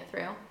 thinking it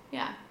through.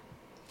 Yeah.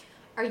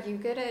 Are you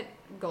good at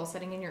goal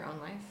setting in your own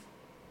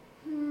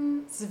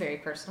life? This is a very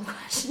personal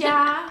question.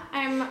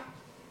 I'm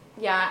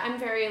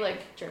very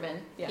like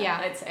driven.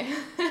 Yeah. I'd say.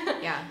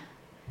 Yeah.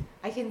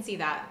 I can see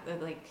that.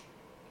 Like,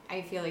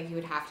 I feel like you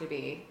would have to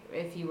be,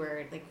 if you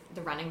were like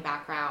the running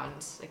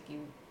background, like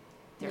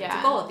there's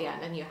a goal at the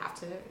end and you have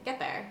to get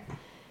there.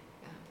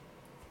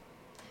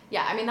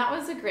 Yeah, that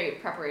was a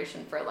great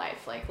preparation for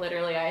life. Like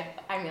literally,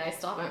 I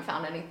still haven't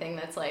found anything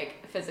that's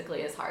like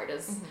physically as hard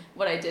as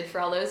what I did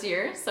for all those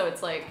years. So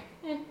it's like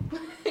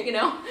you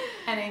know?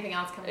 Anything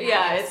else coming Yeah,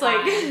 out it's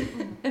fine.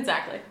 like,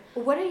 exactly.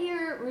 What do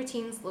your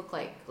routines look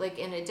like? Like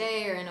in a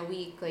day or in a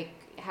week? Like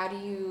how do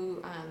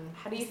you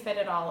fit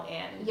it all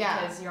in?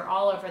 Yeah. Because you're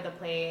all over the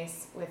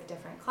place with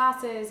different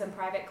classes and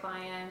private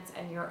clients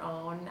and your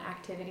own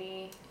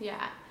activity.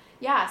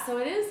 Yeah, so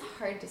it is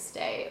hard to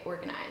stay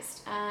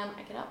organized. I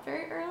get up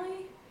very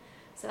early,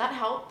 so that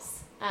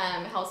helps.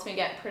 It helps me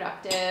get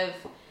productive.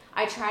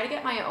 I try to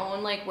get my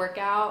own like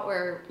workout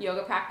or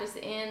yoga practice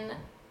in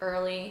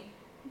early,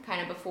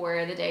 kind of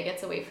before the day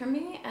gets away from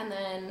me. And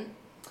then,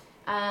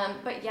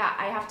 but yeah,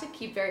 I have to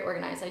keep very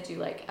organized. I do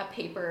like a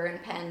paper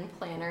and pen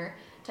planner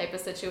type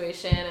of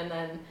situation. And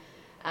then,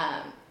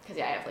 cause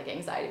yeah, I have like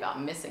anxiety about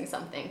missing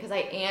something cause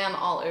I am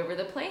all over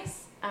the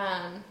place.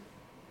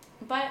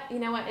 But you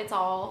know what? It's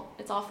all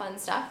fun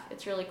stuff.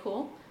 It's really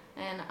cool.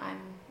 And I'm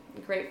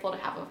grateful to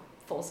have a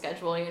full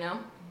schedule, you know?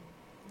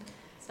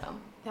 So.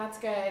 That's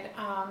good.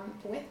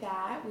 With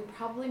that, we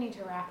probably need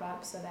to wrap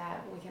up so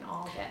that we can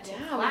all get to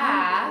Yeah,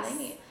 class.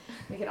 late.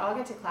 We can all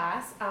get to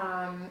class.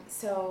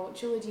 So,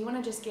 Julie, do you want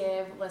to just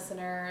give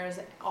listeners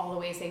all the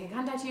ways they can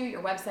contact you,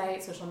 your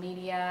website, social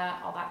media,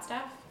 all that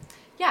stuff?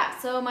 Yeah,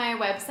 so my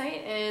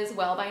website is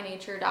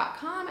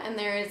wellbynature.com, and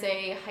there is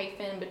a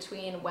hyphen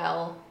between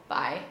well,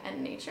 by,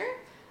 and nature.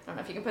 I don't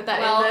know if you can put that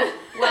in the...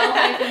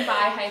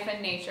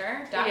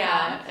 well-by-nature.com.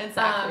 Yeah,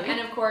 exactly.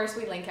 And of course,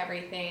 we link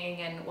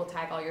everything, and we'll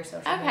tag all your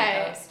social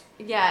media posts.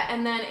 Yeah,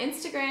 and then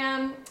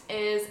Instagram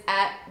is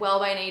at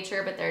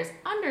wellbynature, but there's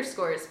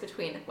underscores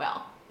between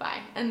well, by,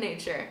 and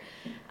nature.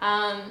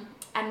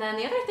 And then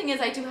the other thing is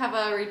I do have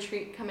a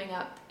retreat coming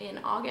up in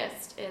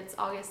August. It's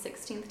August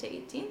 16th to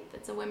 18th.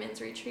 It's a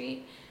women's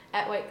retreat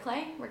at White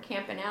Clay. We're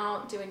camping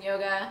out, doing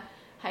yoga,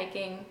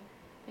 hiking,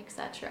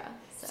 etc.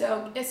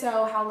 So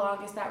how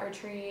long is that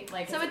retreat?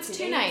 Like, so is it it's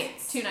 2 2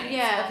 nights. 2 nights.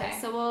 Yeah. Okay.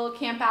 So we'll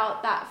camp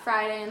out that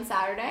Friday and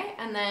Saturday,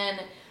 and then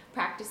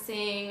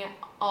practicing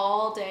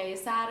all day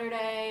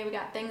Saturday. We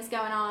got things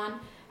going on,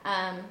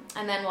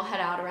 and then we'll head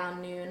out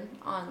around noon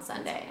on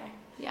Sunday.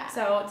 Yeah.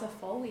 So it's a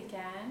full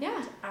weekend.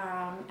 Yeah.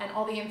 And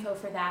all the info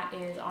for that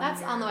is on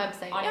on the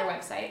website. On your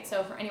website.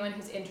 So for anyone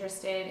who's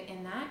interested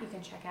in that, you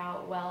can check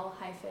out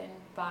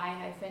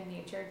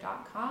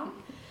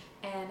well-by-nature.com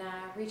and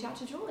reach out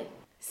to Julie.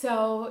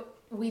 So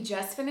we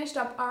just finished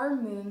up our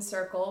moon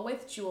circle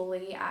with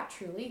Julie at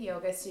Truly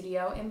Yoga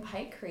Studio in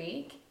Pike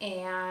Creek,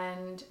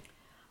 and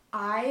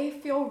I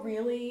feel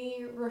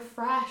really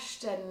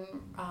refreshed and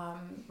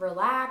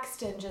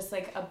relaxed, and just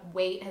like a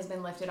weight has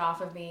been lifted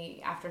off of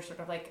me after sort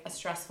of like a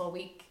stressful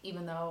week,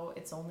 even though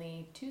it's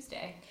only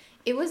Tuesday.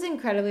 It was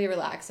incredibly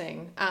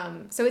relaxing.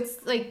 So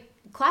it's like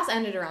class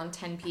ended around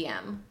 10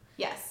 p.m.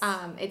 Yes.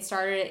 It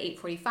started at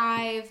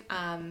 8:45,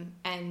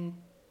 and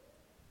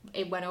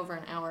it went over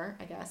an hour,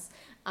 I guess.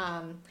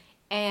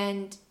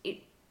 And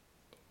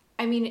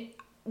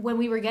when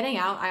we were getting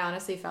out, I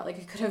honestly felt like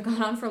it could have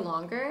gone on for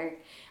longer.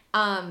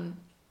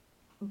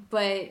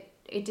 But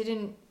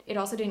it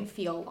also didn't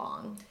feel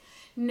long.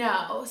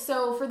 No.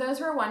 So for those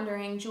who are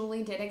wondering,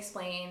 Julie did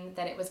explain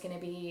that it was going to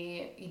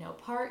be,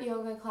 part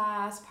yoga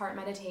class, part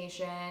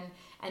meditation,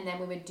 and then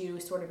we would do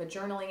sort of a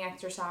journaling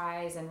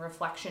exercise and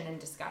reflection and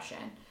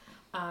discussion.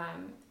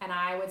 And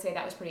I would say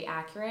that was pretty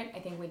accurate. I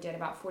think we did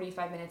about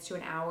 45 minutes to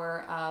an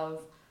hour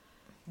of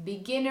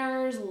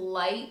beginners,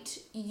 light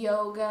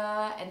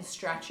yoga and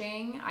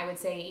stretching. I would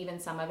say even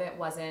some of it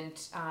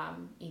wasn't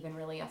even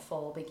really a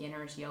full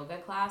beginner's yoga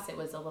class. It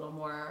was a little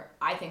more,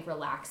 I think,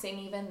 relaxing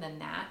even than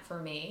that for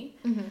me.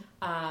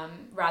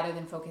 Mm-hmm. Rather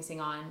than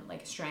focusing on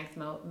like strength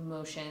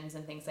motions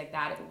and things like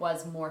that, it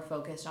was more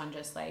focused on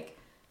just like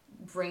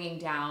bringing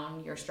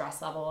down your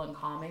stress level and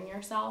calming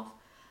yourself.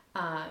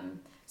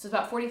 So it's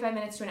about 45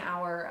 minutes to an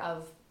hour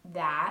of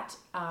that,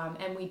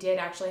 and we did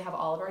actually have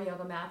all of our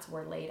yoga mats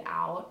were laid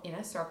out in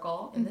a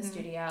circle in the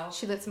studio.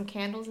 She lit some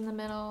candles in the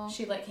middle.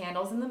 She lit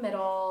candles in the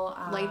middle.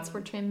 Lights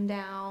were trimmed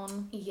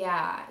down.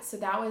 Yeah, so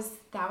that was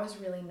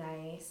really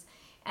nice.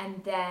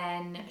 And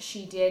then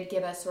she did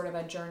give us sort of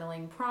a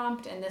journaling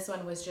prompt, and this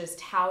one was just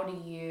how do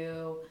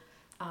you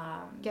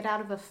get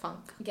out of a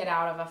funk. Get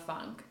out of a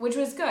funk, which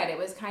was good. It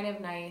was kind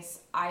of nice.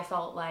 I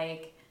felt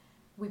like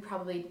we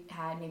probably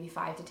had maybe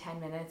 5 to 10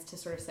 minutes to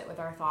sort of sit with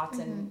our thoughts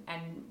and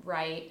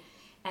write.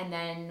 And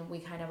then we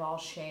kind of all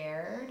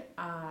shared.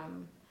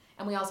 And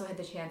we also had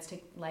the chance to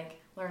like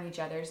learn each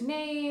other's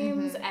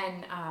names.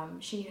 And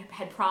she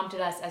had prompted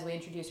us as we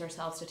introduced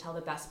ourselves to tell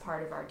the best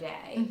part of our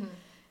day.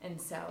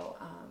 And so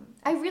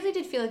I really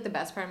did feel like the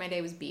best part of my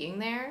day was being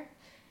there.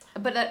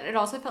 But it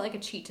also felt like a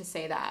cheat to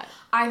say that.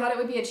 I thought it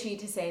would be a cheat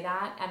to say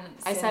that. And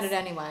I said it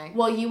anyway.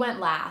 Well, you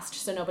went last,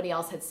 so nobody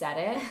else had said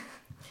it.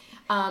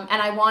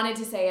 And I wanted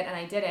to say it, and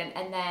I didn't.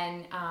 And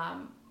then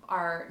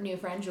our new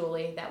friend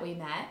Julie that we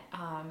met,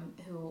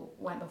 who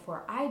went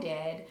before I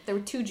did. There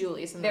were 2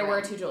 Julies in the There room.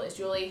 were 2 Julies.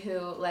 Julie, who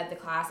led the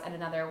class, and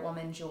another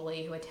woman,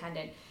 Julie, who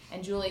attended.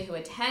 And Julie, who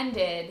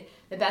attended,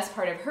 the best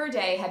part of her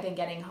day had been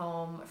getting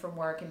home from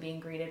work and being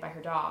greeted by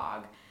her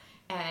dog.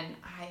 And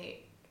I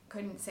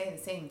couldn't say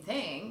the same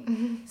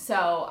thing.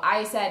 So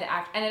I said,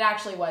 and it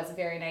actually was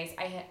very nice.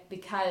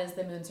 Because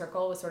the Moon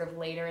Circle was sort of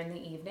later in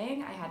the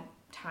evening, I had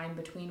time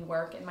between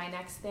work and my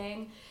next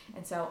thing.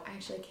 And so I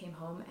actually came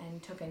home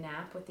and took a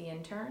nap with the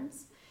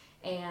interns.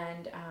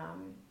 And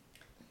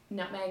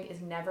Nutmeg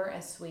is never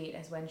as sweet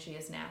as when she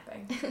is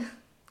napping.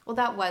 Well,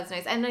 that was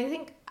nice. And I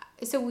think,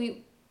 so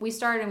we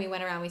started and we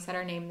went around, we said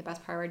our name, the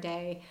best part of our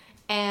day.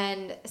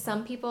 And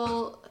some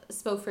people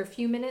spoke for a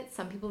few minutes,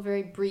 some people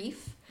very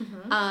brief.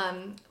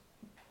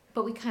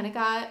 But we kind of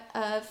got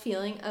a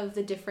feeling of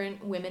the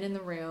different women in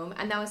the room.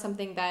 And that was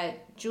something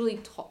that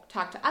Julie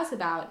talked to us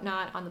about,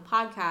 not on the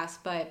podcast,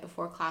 but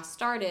before class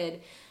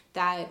started,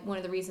 that one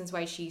of the reasons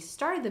why she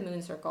started the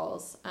Moon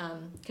Circles,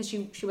 because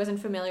she wasn't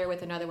familiar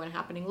with another one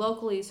happening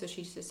locally, so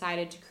she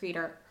decided to create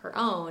her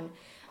own.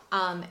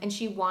 And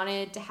she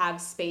wanted to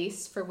have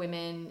space for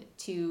women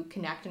to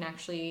connect and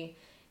actually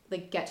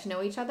like get to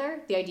know each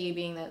other. The idea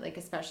being that, like,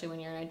 especially when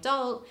you're an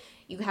adult,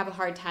 you have a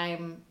hard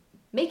time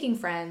making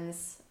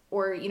friends,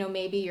 or, you know,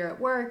 maybe you're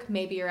at work,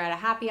 maybe you're at a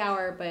happy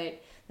hour,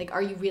 but like,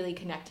 are you really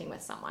connecting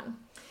with someone?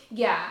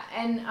 Yeah.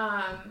 And,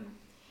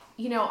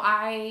 you know,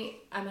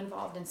 I'm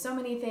involved in so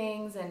many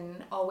things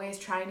and always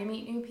trying to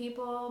meet new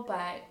people,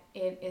 but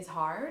it is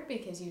hard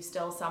because you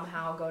still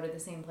somehow go to the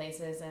same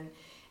places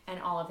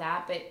and all of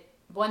that. But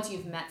once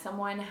you've met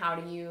someone, how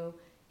do you,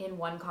 in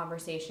one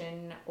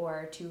conversation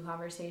or two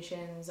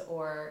conversations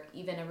or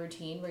even a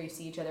routine where you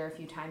see each other a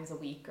few times a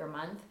week or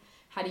month,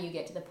 how do you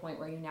get to the point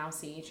where you now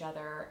see each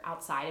other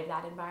outside of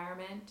that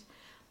environment?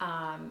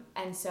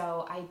 And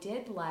so I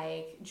did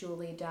like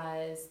Julie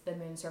does the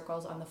Moon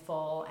Circles on the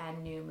full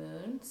and new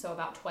moon, so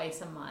about twice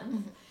a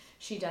month.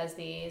 She does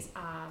these,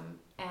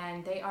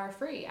 and they are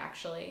free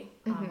actually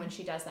when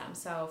she does them.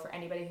 So for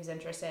anybody who's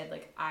interested,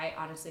 like, I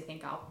honestly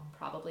think I'll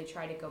probably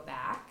try to go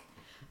back.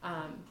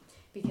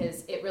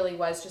 Because it really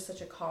was just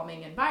such a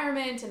calming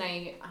environment,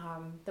 and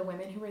the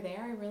women who were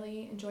there, I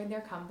really enjoyed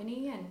their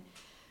company. And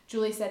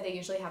Julie said they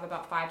usually have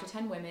about 5 to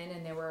 10 women,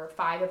 and there were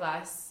 5 of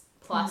us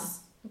plus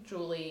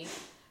Julie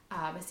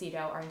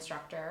Macedo, our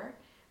instructor,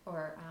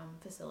 or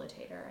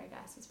facilitator, I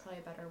guess is probably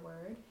a better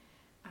word.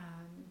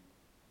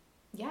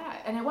 Yeah,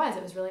 and it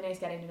was really nice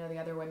getting to know the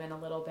other women a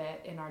little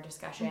bit in our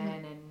discussion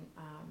and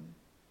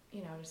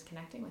you know, just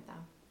connecting with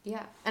them.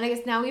 Yeah, and I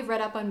guess now we've read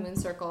up on Moon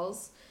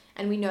Circles,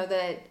 and we know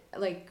that,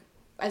 like,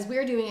 as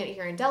we're doing it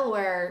here in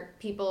Delaware,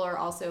 people are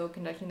also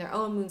conducting their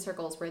own Moon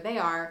Circles where they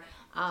are,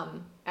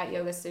 at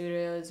yoga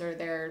studios or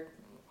their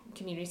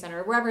community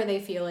center, wherever they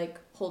feel like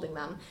holding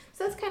them.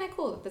 So that's kind of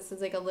cool. This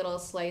is like a little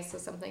slice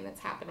of something that's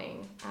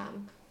happening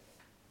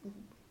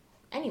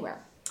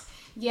anywhere.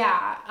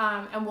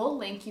 Yeah, and we'll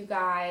link you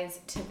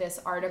guys to this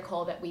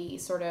article that we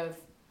sort of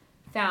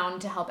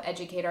found to help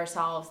educate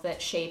ourselves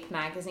that Shape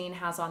Magazine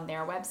has on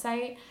their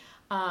website.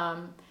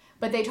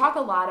 But they talk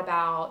a lot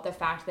about the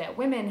fact that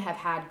women have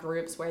had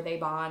groups where they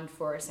bond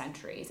for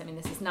centuries. I mean,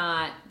 this is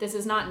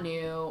not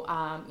new.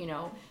 You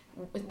know,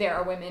 there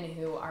are women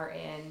who are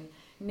in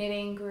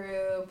knitting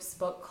groups,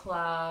 book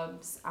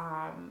clubs.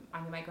 I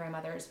mean, my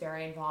grandmother is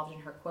very involved in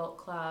her quilt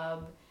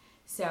club.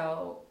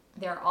 So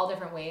there are all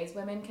different ways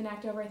women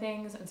connect over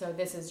things. And so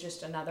this is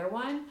just another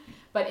one.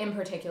 But in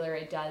particular,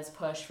 it does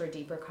push for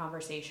deeper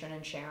conversation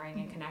and sharing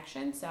and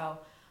connection. So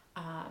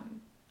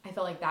I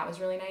felt like that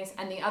was really nice.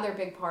 And the other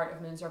big part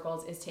of Moon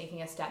Circles is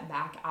taking a step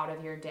back out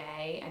of your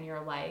day and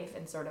your life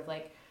and sort of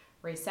like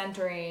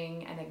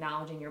recentering and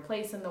acknowledging your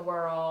place in the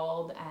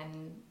world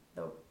and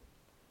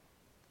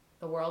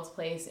the world's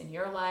place in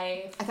your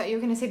life. I thought you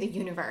were going to say the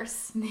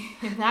universe.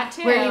 That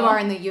too. Where you are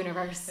in the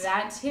universe.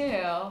 That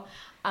too.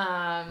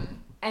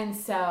 And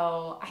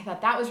so I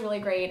thought that was really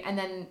great. And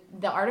then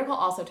the article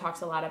also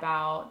talks a lot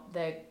about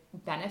the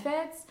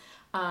benefits.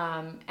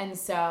 And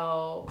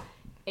so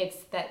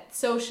it's that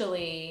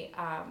socially,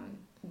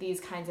 these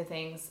kinds of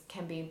things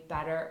can be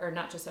better, or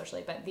not just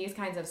socially, but these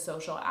kinds of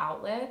social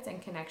outlets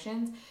and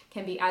connections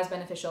can be as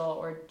beneficial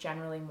or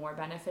generally more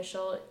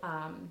beneficial,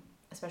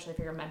 especially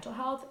for your mental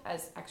health,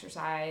 as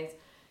exercise,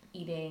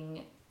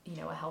 eating, you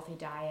know, a healthy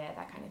diet,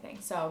 that kind of thing.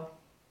 So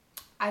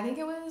I think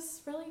it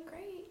was really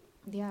great.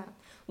 Yeah.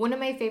 One of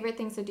my favorite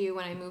things to do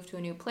when I move to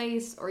a new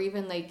place, or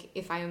even like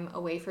if I'm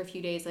away for a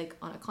few days, like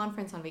on a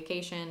conference, on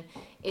vacation,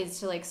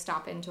 is to like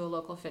stop into a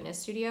local fitness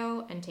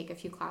studio and take a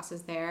few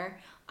classes there.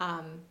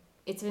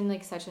 It's been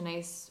like such a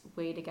nice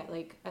way to get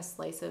like a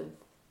slice of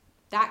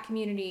that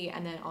community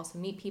and then also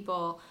meet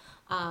people.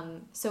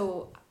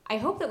 So I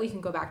hope that we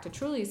can go back to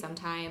Truly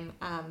sometime.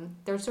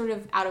 They're sort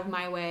of out of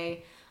my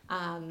way,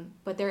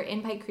 but they're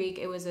in Pike Creek.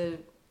 It was a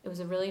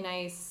really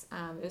nice,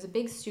 it was a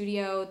big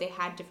studio. They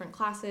had different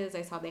classes.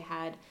 I saw they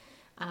had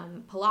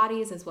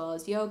Pilates as well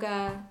as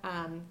yoga.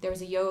 There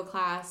was a yoga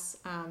class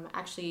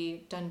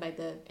actually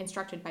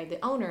instructed by the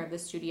owner of the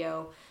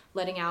studio,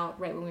 letting out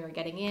right when we were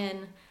getting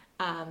in.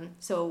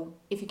 So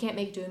if you can't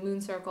make it to a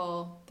Moon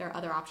Circle, there are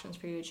other options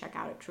for you to check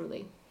out at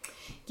Truly.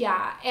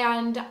 Yeah,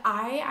 and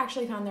I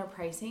actually found their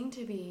pricing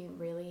to be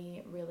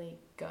really, really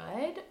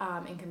good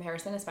in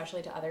comparison,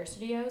 especially to other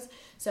studios.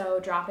 So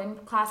drop-in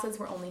classes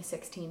were only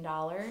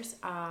 $16,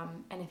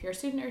 and if you're a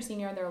student or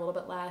senior, they're a little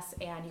bit less.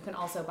 And you can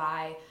also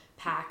buy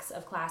packs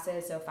of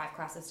classes, so 5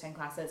 classes, 10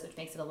 classes, which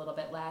makes it a little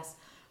bit less.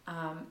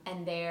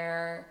 And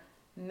their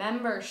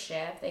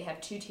membership, they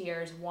have 2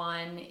 tiers.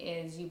 One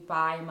is you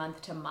buy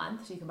month to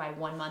month, so you can buy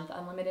 1 month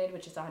unlimited,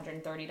 which is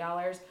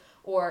 $130.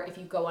 Or if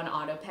you go on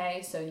auto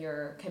pay, so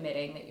you're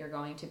committing that you're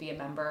going to be a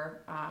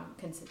member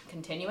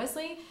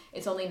continuously,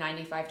 it's only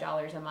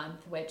 $95 a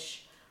month,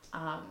 which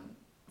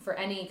for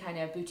any kind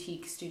of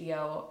boutique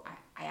studio,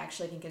 I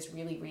actually think is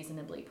really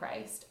reasonably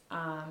priced.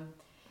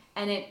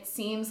 And it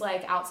seems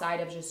like outside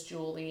of just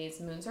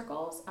Julie's Moon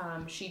Circles,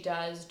 she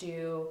does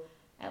do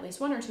at least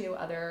 1 or 2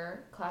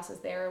 other classes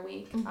there a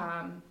week.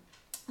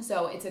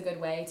 So it's a good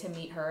way to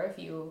meet her if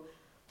you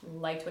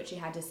liked what she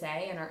had to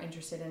say and are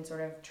interested in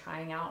sort of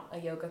trying out a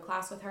yoga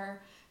class with her.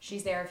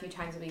 She's there a few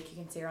times a week. You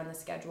can see her on the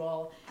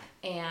schedule.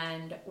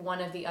 And one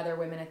of the other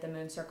women at the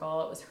Moon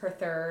Circle, it was her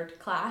 3rd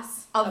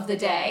class of the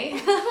day.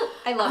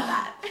 I love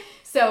that.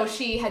 So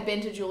she had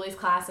been to Julie's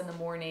class in the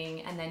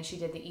morning, and then she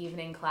did the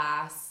evening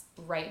class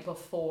right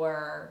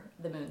before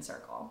the Moon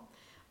Circle.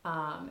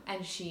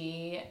 And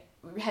she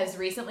has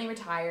recently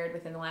retired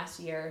within the last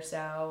year or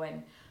so,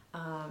 and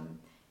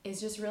is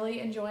just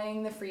really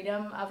enjoying the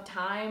freedom of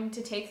time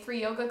to take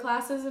 3 yoga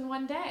classes in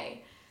one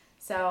day.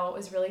 So it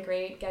was really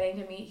great getting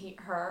to meet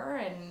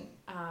her and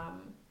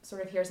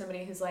sort of hear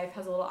somebody whose life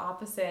has a little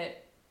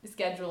opposite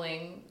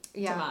scheduling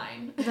to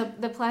mine.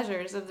 The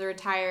pleasures of the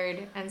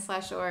retired and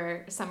 /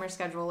 or summer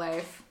schedule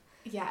life.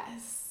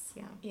 Yes.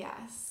 Yeah.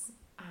 Yes.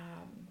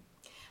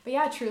 But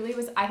yeah, Truly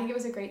I think it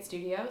was a great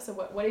studio. So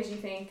what did you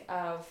think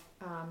of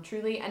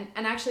Truly? And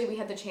actually we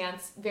had the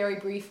chance very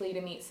briefly to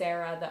meet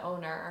Sarah, the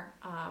owner,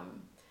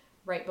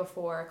 right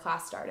before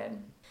class started.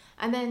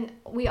 And then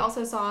we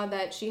also saw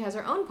that she has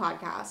her own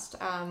podcast.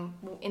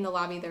 In the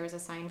lobby, there was a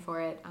sign for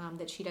it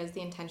that she does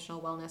the Intentional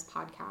Wellness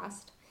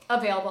podcast.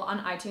 Available on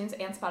iTunes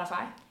and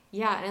Spotify.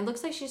 Yeah, and it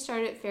looks like she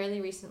started it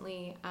fairly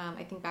recently,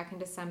 I think back in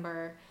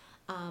December.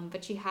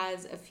 But she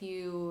has a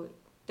few,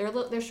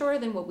 they're shorter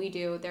than what we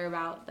do. They're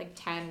about like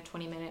 10,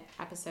 20-minute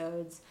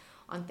episodes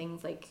on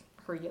things like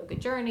her yoga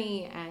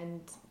journey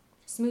and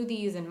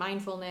smoothies and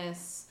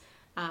mindfulness.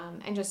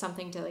 And just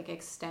something to like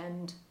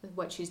extend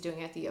what she's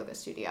doing at the yoga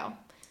studio.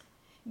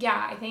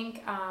 Yeah, I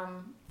think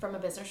from a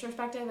business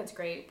perspective, it's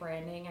great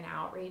branding and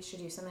outreach to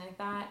do something like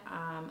that,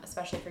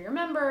 especially for your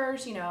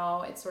members. You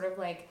know, it's sort of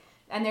like,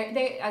 and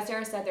they, as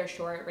Sarah said, they're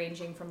short,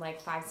 ranging from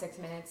like 5-6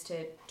 minutes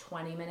to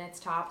 20 minutes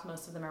tops.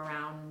 Most of them are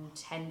around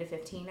 10 to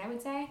 15, I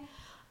would say.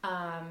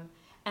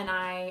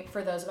 And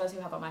for those of us who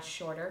have a much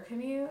shorter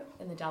commute,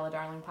 and the Della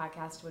Darling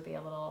podcast would be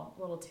a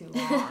little too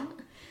long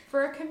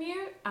for a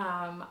commute,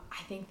 I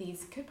think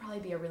these could probably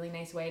be a really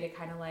nice way to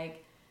kind of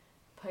like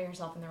put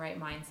yourself in the right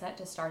mindset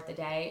to start the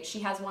day.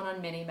 She has one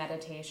on mini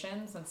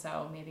meditations, and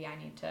so maybe I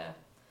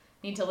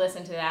need to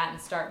listen to that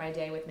and start my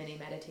day with mini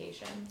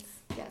meditations.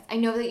 Yes, I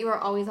know that you are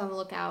always on the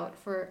lookout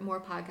for more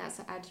podcasts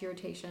to add to your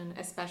rotation,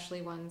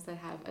 especially ones that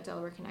have a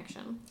Delaware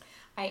connection.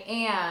 I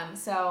am.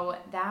 So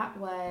that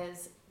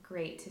was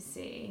great to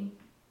see.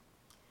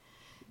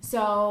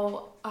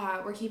 So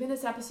we're keeping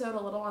this episode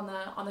a little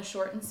on the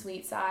short and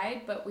sweet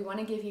side, but we want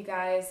to give you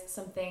guys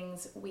some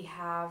things we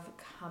have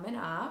coming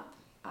up.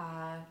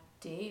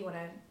 Dee, you want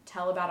to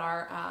tell about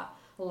our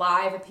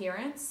live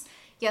appearance?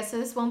 Yeah, so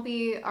this won't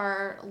be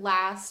our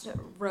last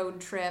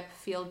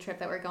field trip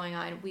that we're going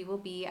on. We will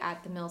be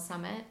at the Mill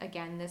Summit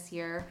again this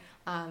year.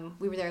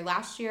 We were there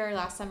last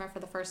summer for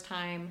the first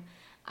time,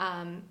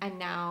 and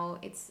now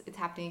it's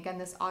happening again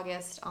this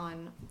August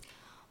on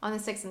the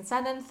 6th and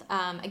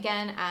 7th,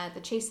 again at the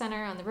Chase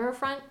Center on the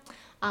riverfront.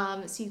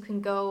 So you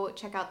can go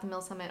check out the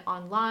Mill Summit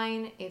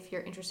online if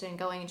you're interested in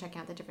going and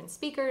checking out the different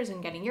speakers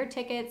and getting your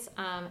tickets.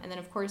 And then,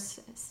 of course,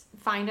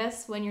 find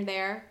us when you're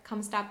there.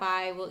 Come stop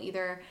by. We'll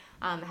either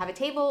have a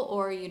table,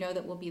 or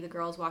that we'll be the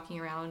girls walking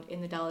around in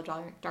the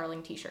Della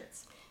Darling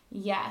t-shirts.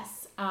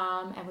 Yes,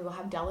 and we will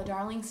have Della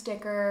Darling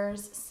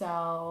stickers,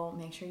 so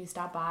make sure you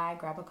stop by,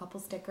 grab a couple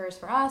stickers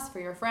for us, for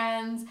your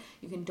friends.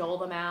 You can dole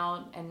them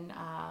out and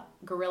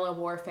guerrilla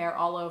warfare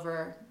all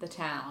over the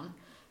town.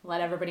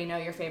 Let everybody know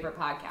your favorite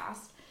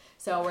podcast.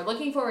 So we're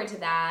looking forward to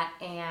that,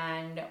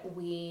 and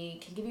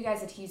we can give you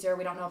guys a teaser.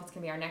 We don't know if it's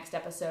going to be our next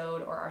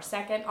episode or our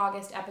second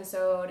August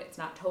episode. It's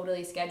not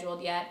totally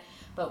scheduled yet,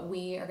 but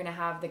we are going to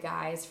have the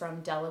guys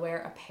from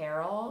Delaware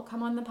Apparel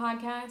come on the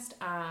podcast.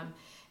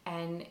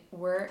 And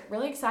we're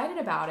really excited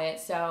about it.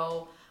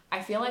 So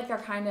I feel like they're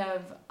kind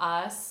of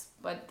us,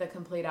 but the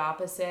complete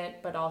opposite,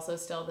 but also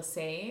still the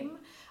same.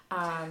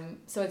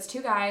 So it's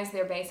 2 guys.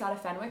 They're based out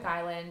of Fenwick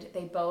Island.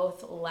 They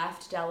both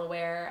left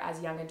Delaware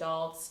as young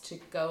adults to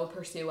go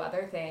pursue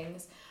other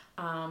things.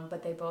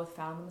 But they both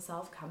found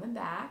themselves coming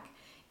back,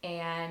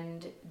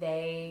 and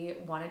they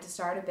wanted to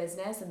start a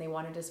business, and they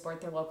wanted to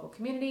support their local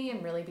community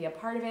and really be a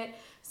part of it.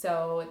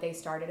 So they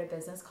started a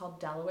business called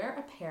Delaware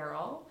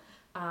Apparel.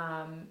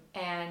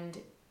 And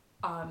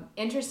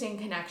interesting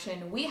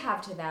connection we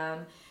have to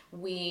them.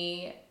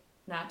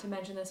 Not to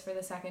mention this for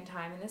the second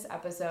time in this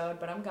episode,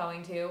 but I'm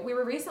going to. We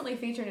were recently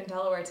featured in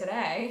Delaware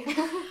Today,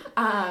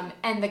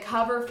 and the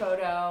cover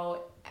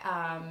photo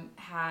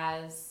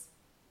has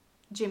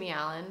Jimmy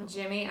Allen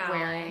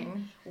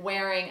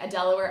wearing a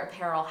Delaware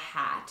apparel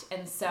hat,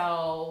 and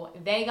so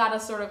they got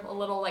a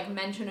little like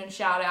mention and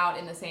shout out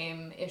in the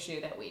same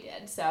issue that we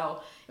did.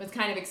 So it was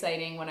kind of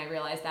exciting when I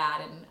realized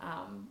that, and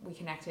we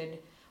connected.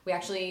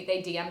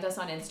 They DM'd us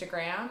on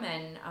Instagram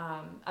and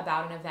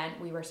about an event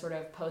we were sort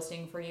of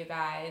posting for you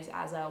guys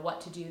as a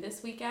what to do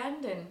this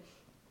weekend, and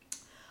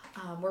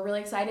we're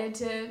really excited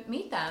to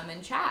meet them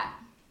and chat.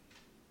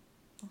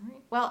 All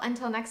right. Well,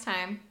 until next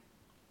time.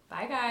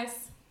 Bye,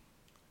 guys.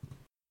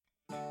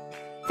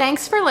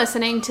 Thanks for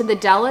listening to the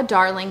Della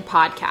Darling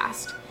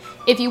podcast.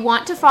 If you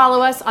want to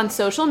follow us on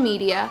social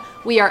media,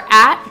 we are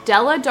at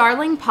Della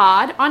Darling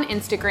Pod on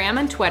Instagram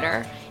and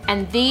Twitter,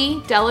 and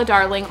The Della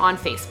Darling on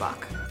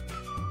Facebook.